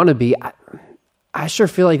as you want to be, I sure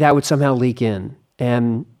feel like that would somehow leak in.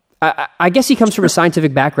 And I guess he comes from a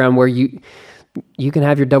scientific background where you can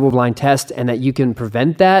have your double-blind test and that you can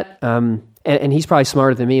prevent that. And he's probably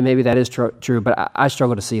smarter than me. Maybe that is true, but I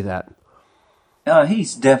struggle to see that.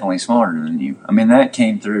 He's definitely smarter than you. I mean, that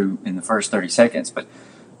came through in the first 30 seconds. But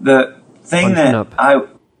the thing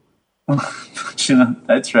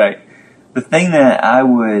that's right. The thing that I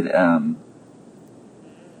would,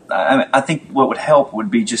 I think what would help would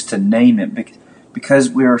be just to name it, because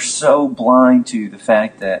we're so blind to the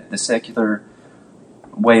fact that the secular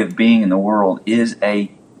way of being in the world is a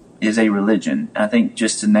religion. I think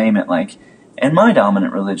just to name it, like, and my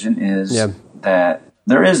dominant religion is that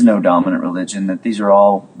there is no dominant religion, that these are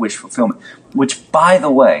all wish fulfillment, which, by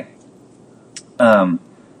the way,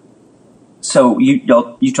 so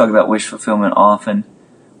you talk about wish fulfillment often.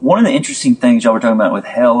 One of the interesting things y'all were talking about with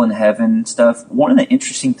hell and heaven stuff, one of the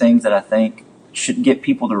interesting things that I think should get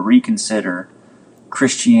people to reconsider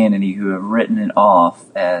Christianity, who have written it off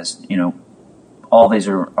as, you know, all these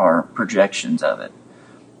are projections of it,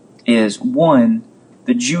 is, one,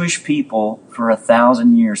 the Jewish people for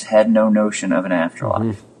 1,000 years had no notion of an afterlife.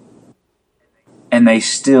 Mm-hmm. And they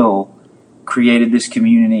still created this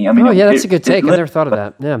community. I mean, that's a good take. I never thought of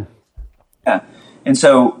that. Yeah. Yeah. And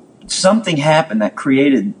so something happened that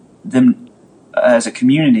created them as a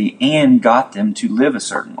community and got them to live a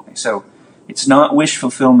certain way. So it's not wish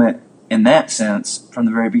fulfillment in that sense from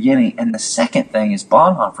the very beginning. And the second thing is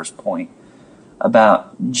Bonhoeffer's point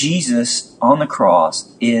about Jesus on the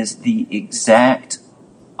cross is the exact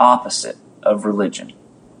opposite of religion.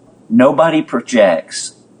 Nobody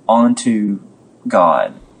projects onto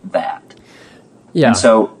God that. Yeah. And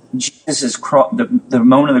so Jesus' the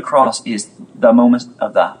moment of the cross is the moment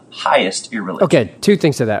of the highest irreligion. Okay, two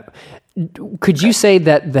things to that. Could you say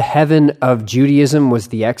that the heaven of Judaism was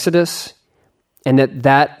the Exodus, and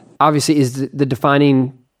that obviously is the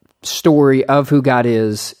defining story of who God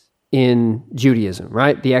is in Judaism,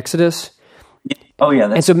 right? The Exodus. Oh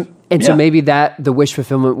yeah. So maybe that the wish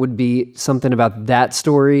fulfillment would be something about that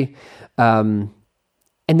story. And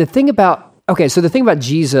the thing about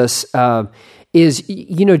Jesus is,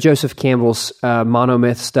 you know, Joseph Campbell's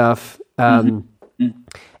monomyth stuff.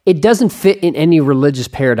 It doesn't fit in any religious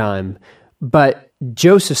paradigm, but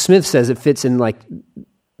Joseph Smith says it fits in, like,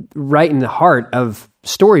 right in the heart of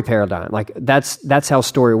story paradigm. Like, that's how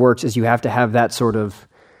story works, is you have to have that sort of.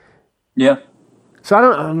 Yeah. So I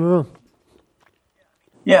don't know.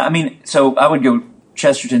 Yeah, I mean, so I would go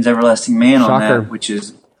Chesterton's Everlasting Man on that, which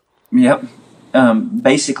is,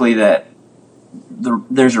 basically that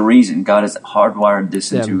there's a reason God has hardwired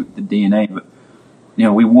this into the DNA. But, you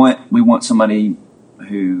know, we want somebody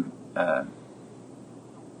who,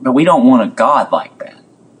 but we don't want a God like that.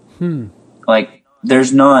 Like,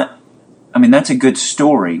 there's not, I mean, that's a good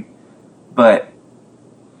story, but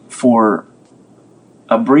for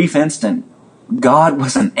a brief instant, God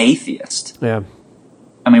was an atheist. Yeah.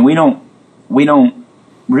 I mean, we don't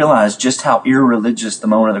realize just how irreligious the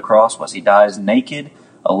moment of the cross was. He dies naked,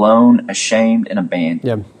 alone, ashamed, and abandoned.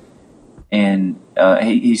 Yeah. And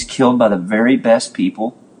he's killed by the very best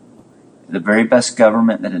people, the very best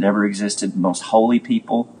government that had ever existed, the most holy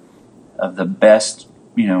people of the best,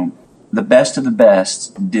 you know, the best of the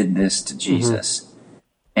best did this to Jesus. Mm-hmm.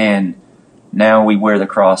 And now we wear the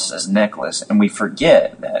cross as a necklace, and we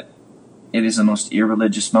forget that it is the most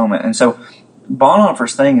irreligious moment. And so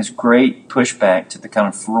Bonhoeffer's thing is great pushback to the kind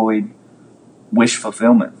of Freud wish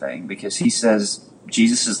fulfillment thing, because he says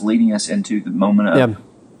Jesus is leading us into the moment of... Yeah.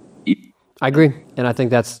 I agree. And I think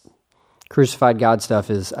that's crucified God stuff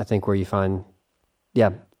is, I think, where you find,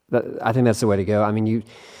 I think that's the way to go. I mean,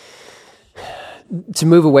 to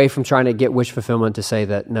move away from trying to get wish fulfillment to say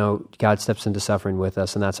that, no, God steps into suffering with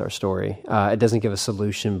us, and that's our story. It doesn't give a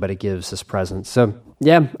solution, but it gives us presence. So,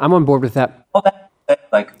 yeah, I'm on board with that. All that,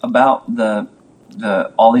 like, about the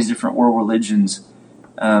all these different world religions,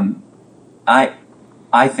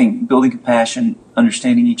 I think building compassion,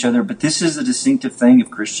 understanding each other, but this is a distinctive thing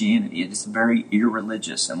of Christianity. It is very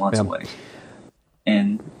irreligious in lots of ways.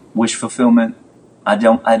 And wish fulfillment, I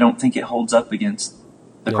don't think it holds up against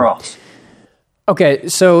the cross. Okay,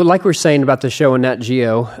 so like we were saying about the show on Nat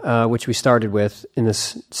Geo, which we started with in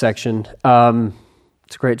this section, it's a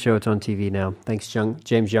great show. It's on TV now. Thanks,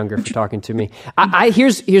 James Younger, for talking to me.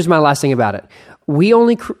 Here's my last thing about it. We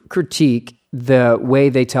only critique the way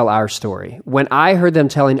they tell our story. When I heard them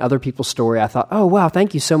telling other people's story, I thought, oh, wow,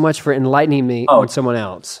 thank you so much for enlightening me on someone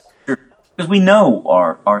else. Because we know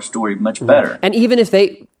our story much better. And even if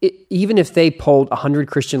they polled 100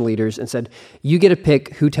 Christian leaders and said, you get to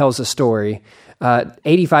pick who tells a story,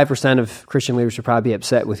 85% of Christian leaders would probably be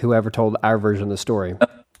upset with whoever told our version of the story.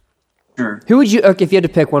 Sure. Who would you, if you had to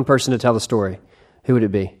pick one person to tell the story, who would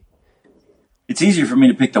it be? It's easier for me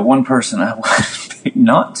to pick the one person I would pick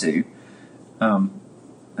not to.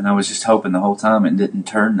 And I was just hoping the whole time it didn't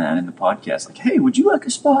turn that in the podcast. Like, hey, would you like a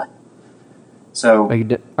spot? So, are you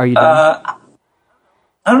done? I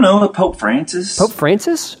don't know, Pope Francis. Pope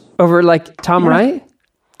Francis? Over like Tom Wright?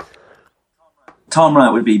 Tom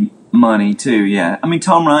Wright would be money too, yeah. I mean,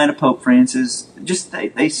 Tom Wright or Pope Francis, just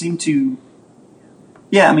they seem to,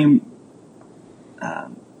 I mean,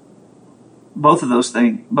 both of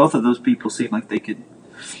those people seem like they could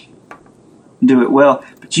do it well.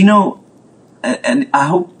 But and I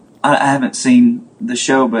hope, I haven't seen the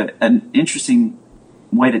show, but an interesting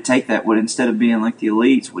way to take that would, instead of being like the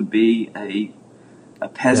elites, would be a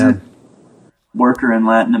peasant worker in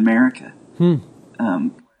Latin America.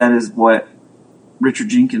 That is what Richard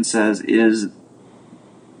Jenkins says is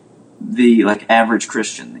the average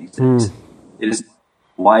Christian these days. It is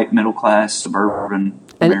white, middle class, suburban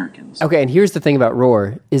Americans. Okay, and here's the thing about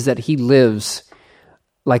Rohr is that he lives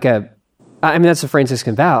like that's a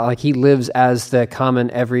Franciscan vow. Like, he lives as the common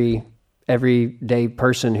everyday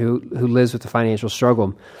person who lives with the financial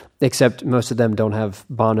struggle, except most of them don't have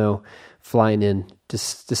Bono flying in to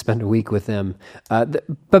spend a week with them.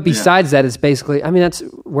 But besides that, it's basically, that's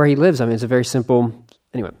where he lives. It's a very simple,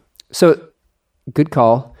 anyway. So, good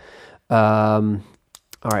call. All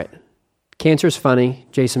right. Cancer's funny.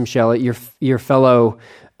 Jason Shelley, your fellow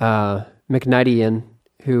McKnightian,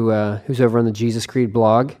 who's over on the Jesus Creed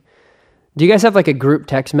blog. Do you guys have like a group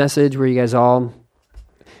text message where you guys all...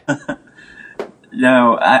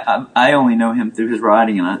 No, I only know him through his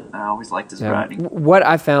writing, and I always liked his writing. What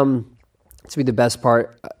I found to be the best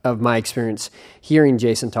part of my experience hearing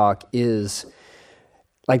Jason talk is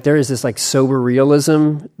like there is this like sober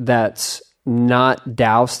realism that's not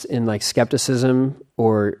doused in like skepticism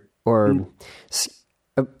or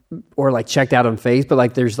like checked out on faith, but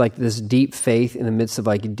like there's like this deep faith in the midst of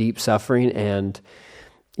like deep suffering. And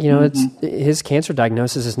it's his cancer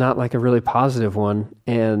diagnosis is not like a really positive one,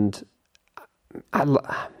 and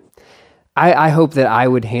I hope that I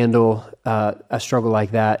would handle a struggle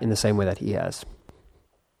like that in the same way that he has.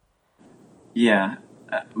 Yeah.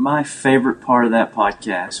 My favorite part of that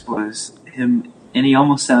podcast was him, and he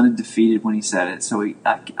almost sounded defeated when he said it, so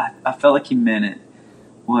I felt like he meant it,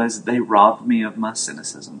 was they robbed me of my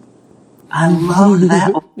cynicism. I love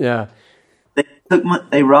that. Yeah.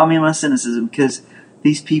 They robbed me of my cynicism because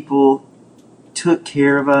these people took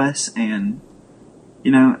care of us, and,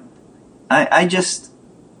 I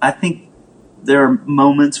think there are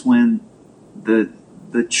moments when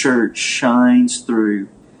the church shines through,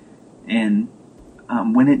 and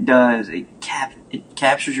when it does, it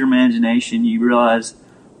captures your imagination. You realize,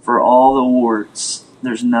 for all the warts,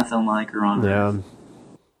 there's nothing like her on earth.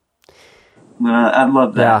 I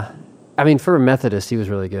love that. Yeah, for a Methodist, he was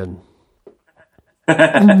really good.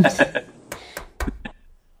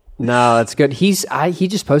 No, that's good. He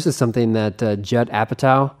just posted something that Judd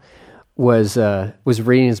Apatow was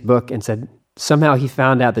reading his book and said somehow he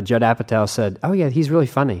found out that Judd Apatow said, "Oh yeah, he's really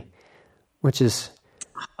funny," which is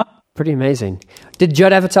pretty amazing. Did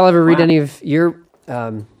Judd Apatow ever read any of your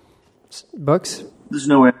books? There's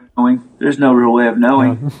no way of knowing. There's no real way of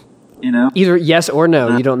knowing. Either yes or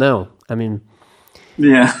no. You don't know.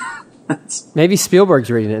 Yeah. Maybe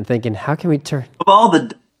Spielberg's reading it and thinking, "How can we turn?" Of all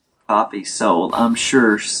the copies sold, I'm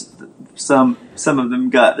sure some of them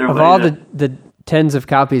got their of way all to... the tens of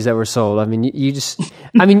copies that were sold. You just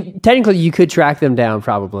technically you could track them down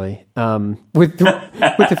probably with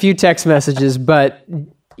a few text messages, but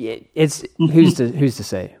it's who's to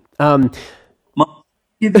say.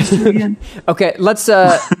 give this to again? Okay, let's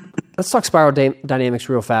talk spiral dynamics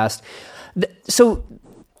real fast. So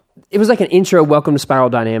it was like an intro, welcome to Spiral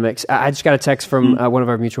Dynamics. I just got a text from one of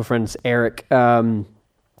our mutual friends, Eric, who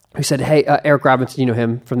said, hey, Eric Robinson, you know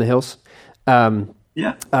him from the Hills?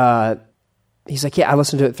 Yeah. He's like, yeah, I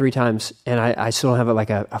listened to it 3 times, and I still don't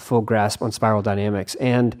have a full grasp on spiral dynamics.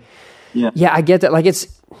 And yeah, I get that. Like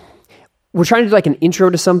we're trying to do like an intro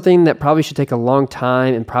to something that probably should take a long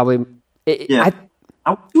time, and probably I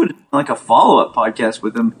would do it like a follow-up podcast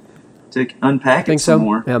with him to unpack it some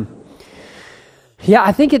more. Yeah,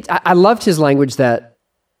 I think I loved his language that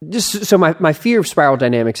just so my fear of spiral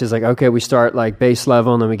dynamics is like, okay, we start like base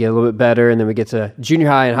level and then we get a little bit better and then we get to junior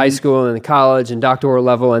high and high school and then college and doctoral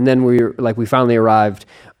level and then we finally arrived.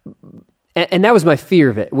 And that was my fear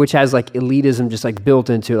of it, which has like elitism just like built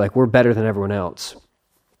into like we're better than everyone else.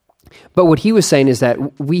 But what he was saying is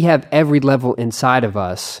that we have every level inside of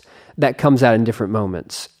us that comes out in different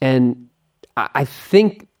moments. And I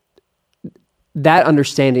think that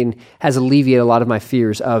understanding has alleviated a lot of my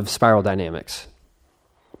fears of spiral dynamics.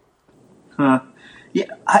 Yeah,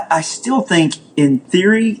 I still think in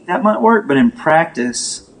theory that might work, but in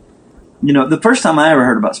practice, the first time I ever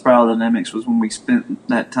heard about spiral dynamics was when we spent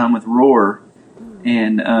that time with Roar,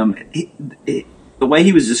 and the way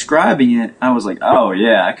he was describing it, I was like, oh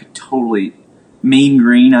yeah, I could totally Mean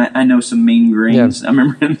Green. I know some Mean Greens. Yeah. I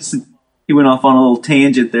remember him. He went off on a little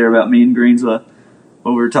tangent there about Mean Greens while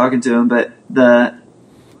we were talking to him, but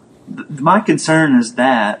my concern is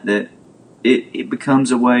that it becomes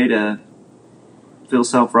a way to feel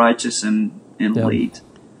self-righteous and lead.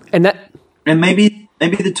 And maybe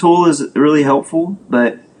the tool is really helpful,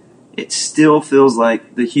 but it still feels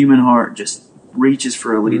like the human heart just reaches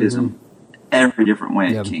for elitism every different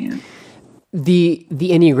way it can. The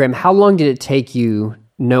Enneagram, how long did it take you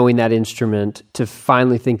knowing that instrument to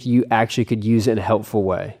finally think you actually could use it in a helpful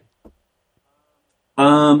way?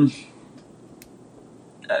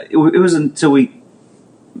 It was until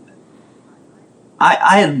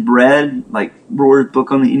I had read like Roar's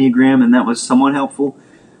book on the Enneagram, and that was somewhat helpful.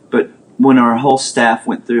 But when our whole staff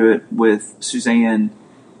went through it with Suzanne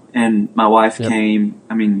and my wife came,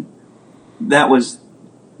 I mean, that was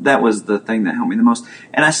the thing that helped me the most.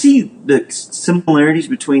 And I see the similarities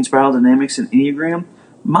between spiral dynamics and Enneagram.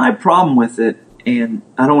 My problem with it, and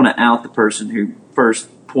I don't want to out the person who first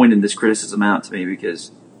pointed this criticism out to me,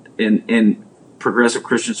 because in progressive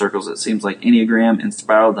Christian circles, it seems like Enneagram and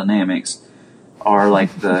spiral dynamics are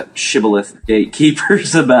like the shibboleth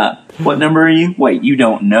gatekeepers about what number are you? Wait, you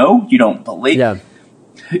don't know? You don't believe? Yeah.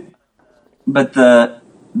 But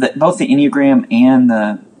both the Enneagram and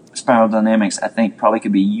the spiral dynamics, I think, probably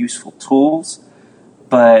could be useful tools,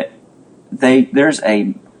 but there's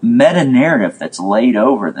a meta-narrative that's laid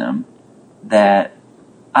over them that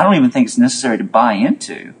I don't even think it's necessary to buy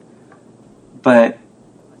into. But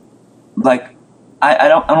like I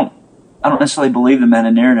don't necessarily believe the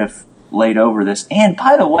meta-narrative laid over this. And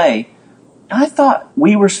by the way, I thought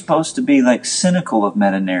we were supposed to be like cynical of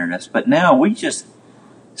meta-narratives, but now we just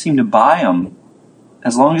seem to buy them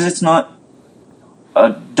as long as it's not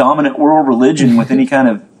a dominant world religion with any kind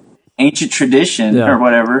of ancient tradition or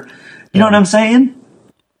whatever. You know what I'm saying?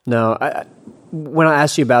 No, when I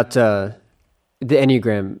asked you about the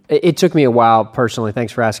Enneagram, it took me a while personally.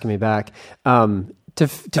 Thanks for asking me back. To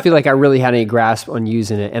feel like I really had any grasp on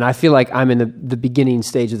using it. And I feel like I'm in the beginning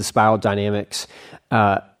stage of the spiral dynamics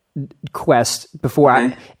quest before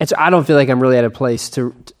and so I don't feel like I'm really at a place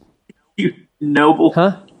to you noble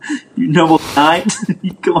knight.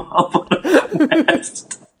 You go off on a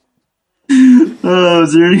quest.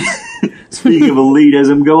 Is there any, speaking of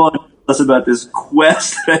elitism, go on us about this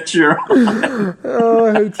quest that you're on. Oh,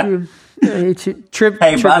 I hate you. Trip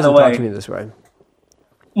by the doesn't way, talk to me this way.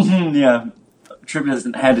 Yeah. Trip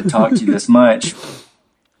hasn't had to talk to you this much.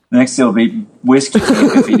 Next he'll be whiskey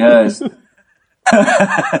if he does.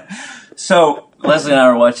 So Leslie and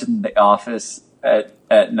I were watching The Office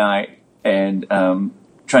at night and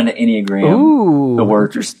trying to Enneagram the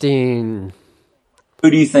workers. Interesting. Who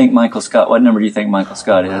do you think Michael Scott? What number do you think Michael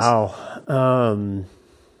Scott is? Wow.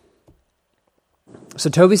 So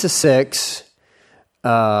Toby's a 6.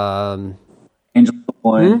 Angela's a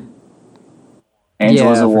 1.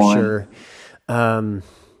 Angela's a 1. For sure.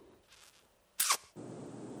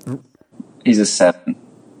 He's a 7.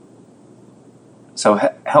 So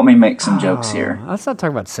help me make some jokes here. Let's not talk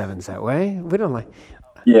about 7s that way. We don't like.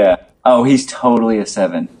 Yeah. Oh, he's totally a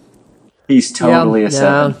 7. He's totally a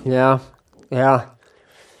 7. Yeah.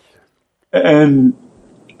 And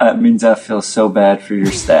that means I feel so bad for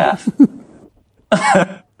your staff.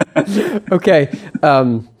 Okay.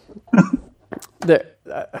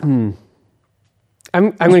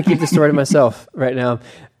 I'm going to keep the story to myself right now.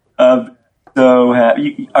 So, are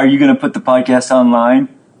you going to put the podcast online?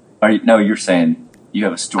 No, you're saying you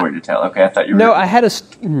have a story to tell. Okay, I thought you were. No, I had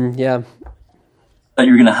yeah. I thought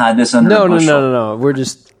you were going to hide this under a bushel. No. We're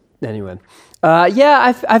just anyway.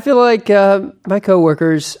 Yeah, I feel like my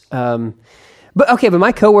coworkers. But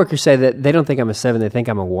my coworkers say that they don't think I'm a 7; they think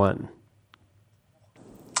I'm a 1.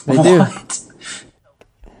 They do.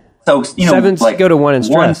 So sevens go to 1 in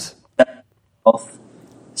stress.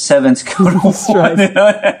 7s go to 1 in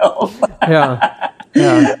health. Yeah.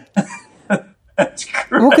 That's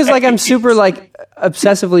great. Well, because I'm super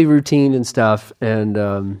obsessively routine and stuff, and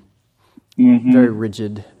very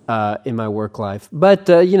rigid in my work life. But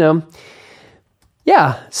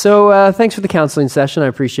yeah. So thanks for the counseling session. I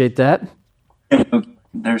appreciate that.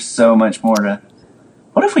 There's so much more to.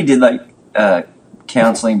 What if we did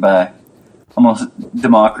counseling by almost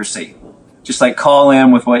democracy? Just call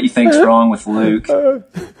in with what you think's wrong with Luke.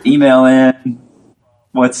 Email in.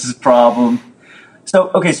 What's his problem?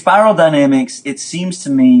 So, spiral dynamics, it seems to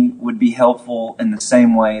me, would be helpful in the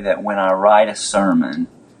same way that when I write a sermon,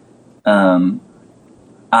 I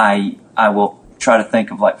will try to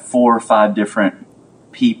think of 4 or 5 different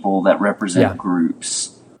people that represent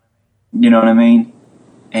groups. You know what I mean?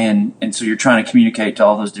 And so you're trying to communicate to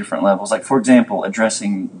all those different levels. For example,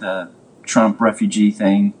 addressing the Trump refugee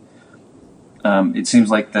thing, it seems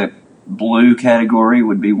like the blue category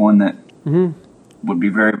would be one that would be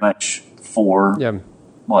very much for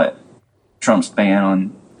Trump's ban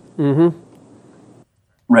on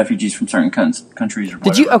refugees from certain countries or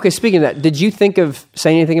whatever. Did you? Speaking of that, did you think of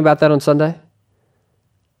saying anything about that on Sunday?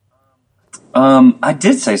 I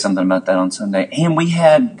did say something about that on Sunday, and we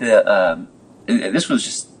had this was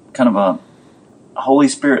just kind of a Holy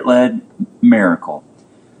Spirit-led miracle.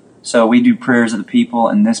 So we do prayers of the people,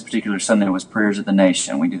 and this particular Sunday was prayers of the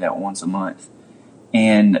nation. We do that once a month.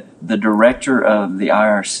 And the director of the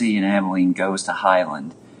IRC in Abilene goes to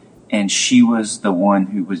Highland, and she was the one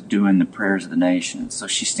who was doing the prayers of the nation. So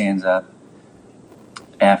she stands up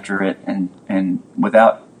after it, and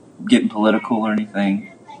without getting political or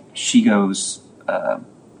anything, she goes,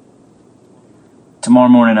 tomorrow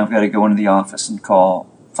morning I've got to go into the office and call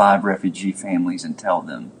 5 refugee families and tell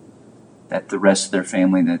them that the rest of their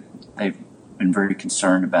family that they've been very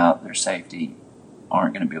concerned about their safety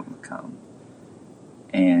aren't going to be able to come.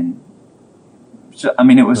 And so,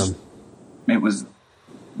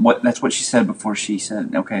 that's what she said before she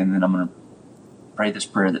said, okay, and then I'm going to pray this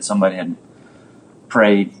prayer that somebody had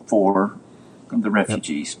prayed for the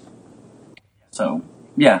refugees. So,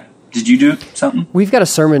 yeah. Did you do something? We've got a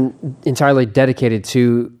sermon entirely dedicated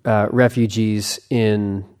to refugees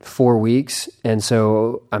in 4 weeks. And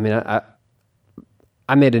so, I made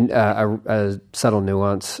a subtle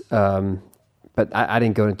nuance, but I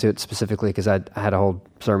didn't go into it specifically because I had a whole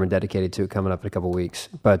sermon dedicated to it coming up in a couple of weeks.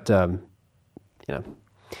 But, I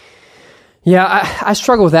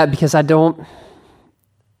struggle with that because I don't...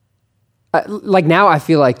 now I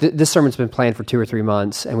feel like this sermon's been planned for 2 or 3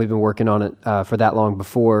 months, and we've been working on it for that long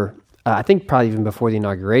before, I think probably even before the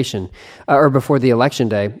inauguration, or before the election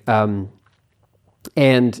day.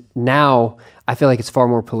 And now I feel like it's far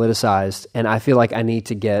more politicized, and I feel like I need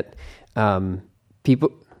to get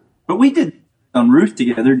people... But we did on Ruth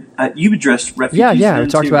together. You addressed refugees. Yeah, we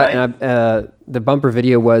talked too, about right? And the bumper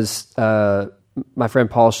video was my friend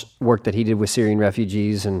Paul's work that he did with Syrian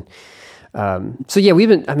refugees, and so yeah,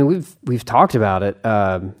 we've talked about it,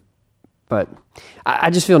 but I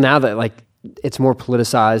just feel now that it's more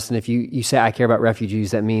politicized, and if you say I care about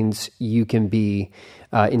refugees, that means you can be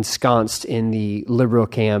ensconced in the liberal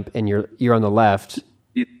camp, and you're on the left,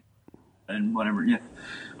 and whatever. Yeah,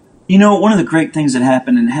 one of the great things that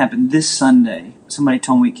happened this Sunday. Somebody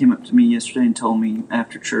came up to me yesterday and told me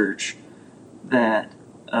after church that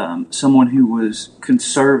someone who was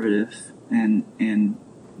conservative and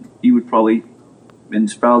you would probably, in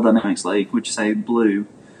spiral dynamics would say blue,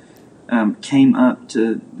 came up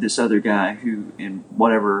to this other guy who, in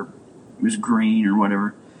whatever, was green or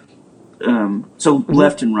whatever,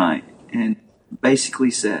 left and right, and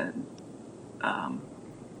basically said,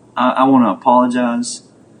 I want to apologize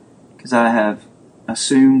because I have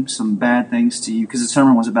assumed some bad things to you, because the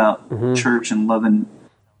sermon was about church and loving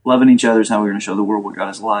each other is how we're going to show the world what God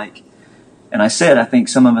is like. And I said, I think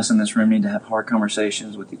some of us in this room need to have hard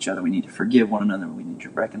conversations with each other. We need to forgive one another. We need to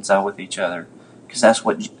reconcile with each other, because that's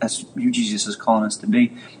who Jesus is calling us to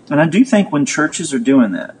be. And I do think when churches are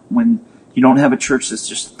doing that, when you don't have a church that's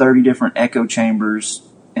just 30 different echo chambers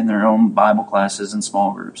in their own Bible classes and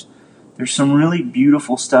small groups, there's some really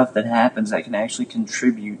beautiful stuff that happens that can actually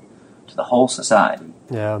contribute to the whole society.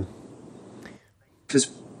 Yeah.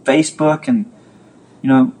 Because Facebook and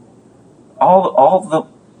all the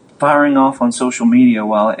firing off on social media,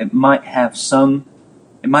 while it might have some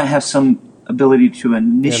ability to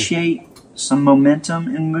initiate some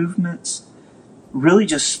momentum in movements, really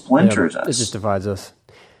just splinters us. It just divides us.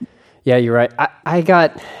 Yeah, you're right. I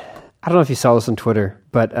don't know if you saw this on Twitter,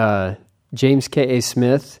 but James K.A.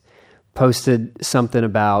 Smith posted something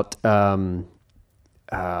about the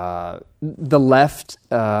left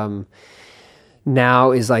now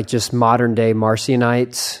is like just modern day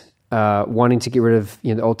Marcionites wanting to get rid of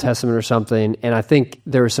the Old Testament or something. And I think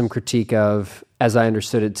there was some critique of, as I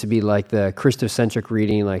understood it, to be like the Christocentric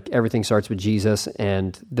reading, like everything starts with Jesus,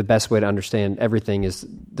 and the best way to understand everything is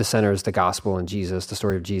the center is the gospel and Jesus, the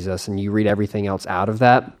story of Jesus, and you read everything else out of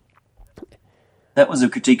that. That was a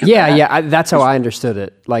critique of that? Yeah, that's how I understood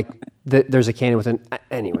it. Like, there's a canon within...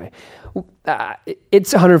 Anyway,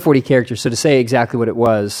 it's 140 characters, so to say exactly what it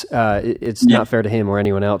was, it's not fair to him or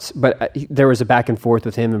anyone else. But there was a back and forth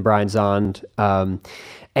with him and Brian Zond, and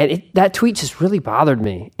that tweet just really bothered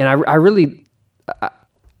me. And I really...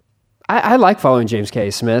 I like following James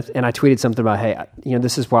K. Smith, and I tweeted something about, hey,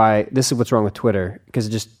 this is what's wrong with Twitter, because it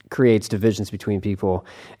just creates divisions between people.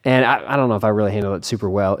 And I don't know if I really handled it super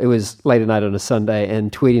well. It was late at night on a Sunday,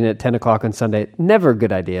 and tweeting at 10 o'clock on Sunday, never a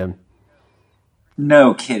good idea.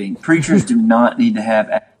 No kidding. Preachers do not need to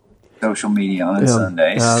have social media on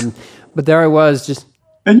Sundays. But there I was, just...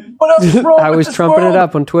 And what else is wrong I was with trumping it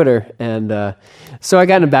up on Twitter, and so I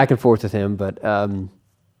got in a back and forth with him, but...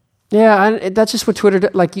 that's just what Twitter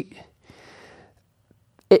does. Like,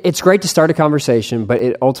 it's great to start a conversation, but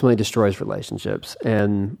it ultimately destroys relationships.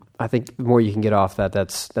 And I think the more you can get off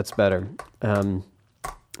that's better.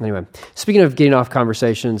 Anyway, speaking of getting off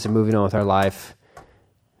conversations and moving on with our life,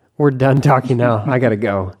 we're done talking now. I got to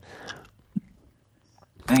go.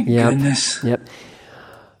 Thank goodness. Yep.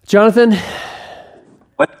 Jonathan.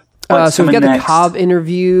 So we've got next? The Cobb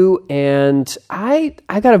interview, and I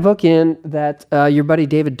got a book in that your buddy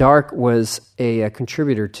David Dark was a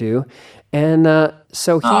contributor to, and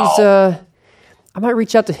so he's. I might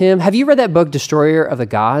reach out to him. Have you read that book, Destroyer of the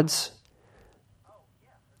Gods?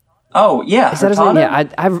 Oh yeah, is that his name? Yeah,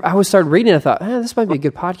 I was started reading. I thought this might be a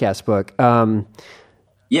good podcast book.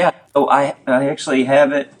 Yeah, so I actually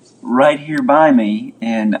have it right here by me,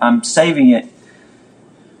 and I'm saving it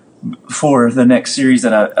for the next series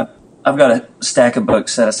that I've got a stack of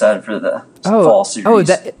books set aside for the fall series. Oh,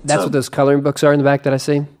 that's what those coloring books are in the back that I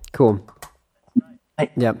see? Cool.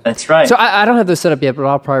 Yeah, that's right. So I don't have those set up yet, but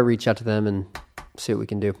I'll probably reach out to them and see what we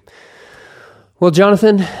can do. Well,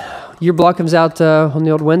 Jonathan, your blog comes out on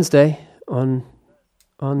the old Wednesday on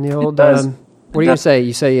the old... what are you going to say?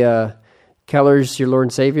 You say Keller's your Lord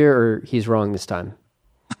and Savior, or he's wrong this time?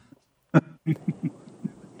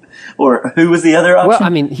 Or who was the other option? Well, I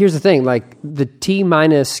mean, here's the thing. Like, the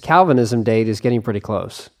T-minus Calvinism date is getting pretty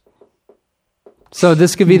close. So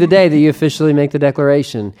this could be the day that you officially make the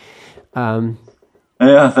declaration. Yeah,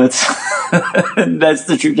 that's that's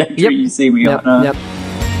the trajectory you see me on. Yep.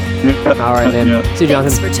 All right, man. See you,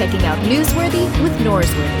 Jonathan. Thanks for checking out Newsworthy with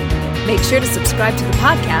Norsworthy. Make sure to subscribe to the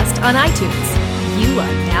podcast on iTunes. You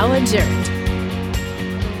are now adjourned.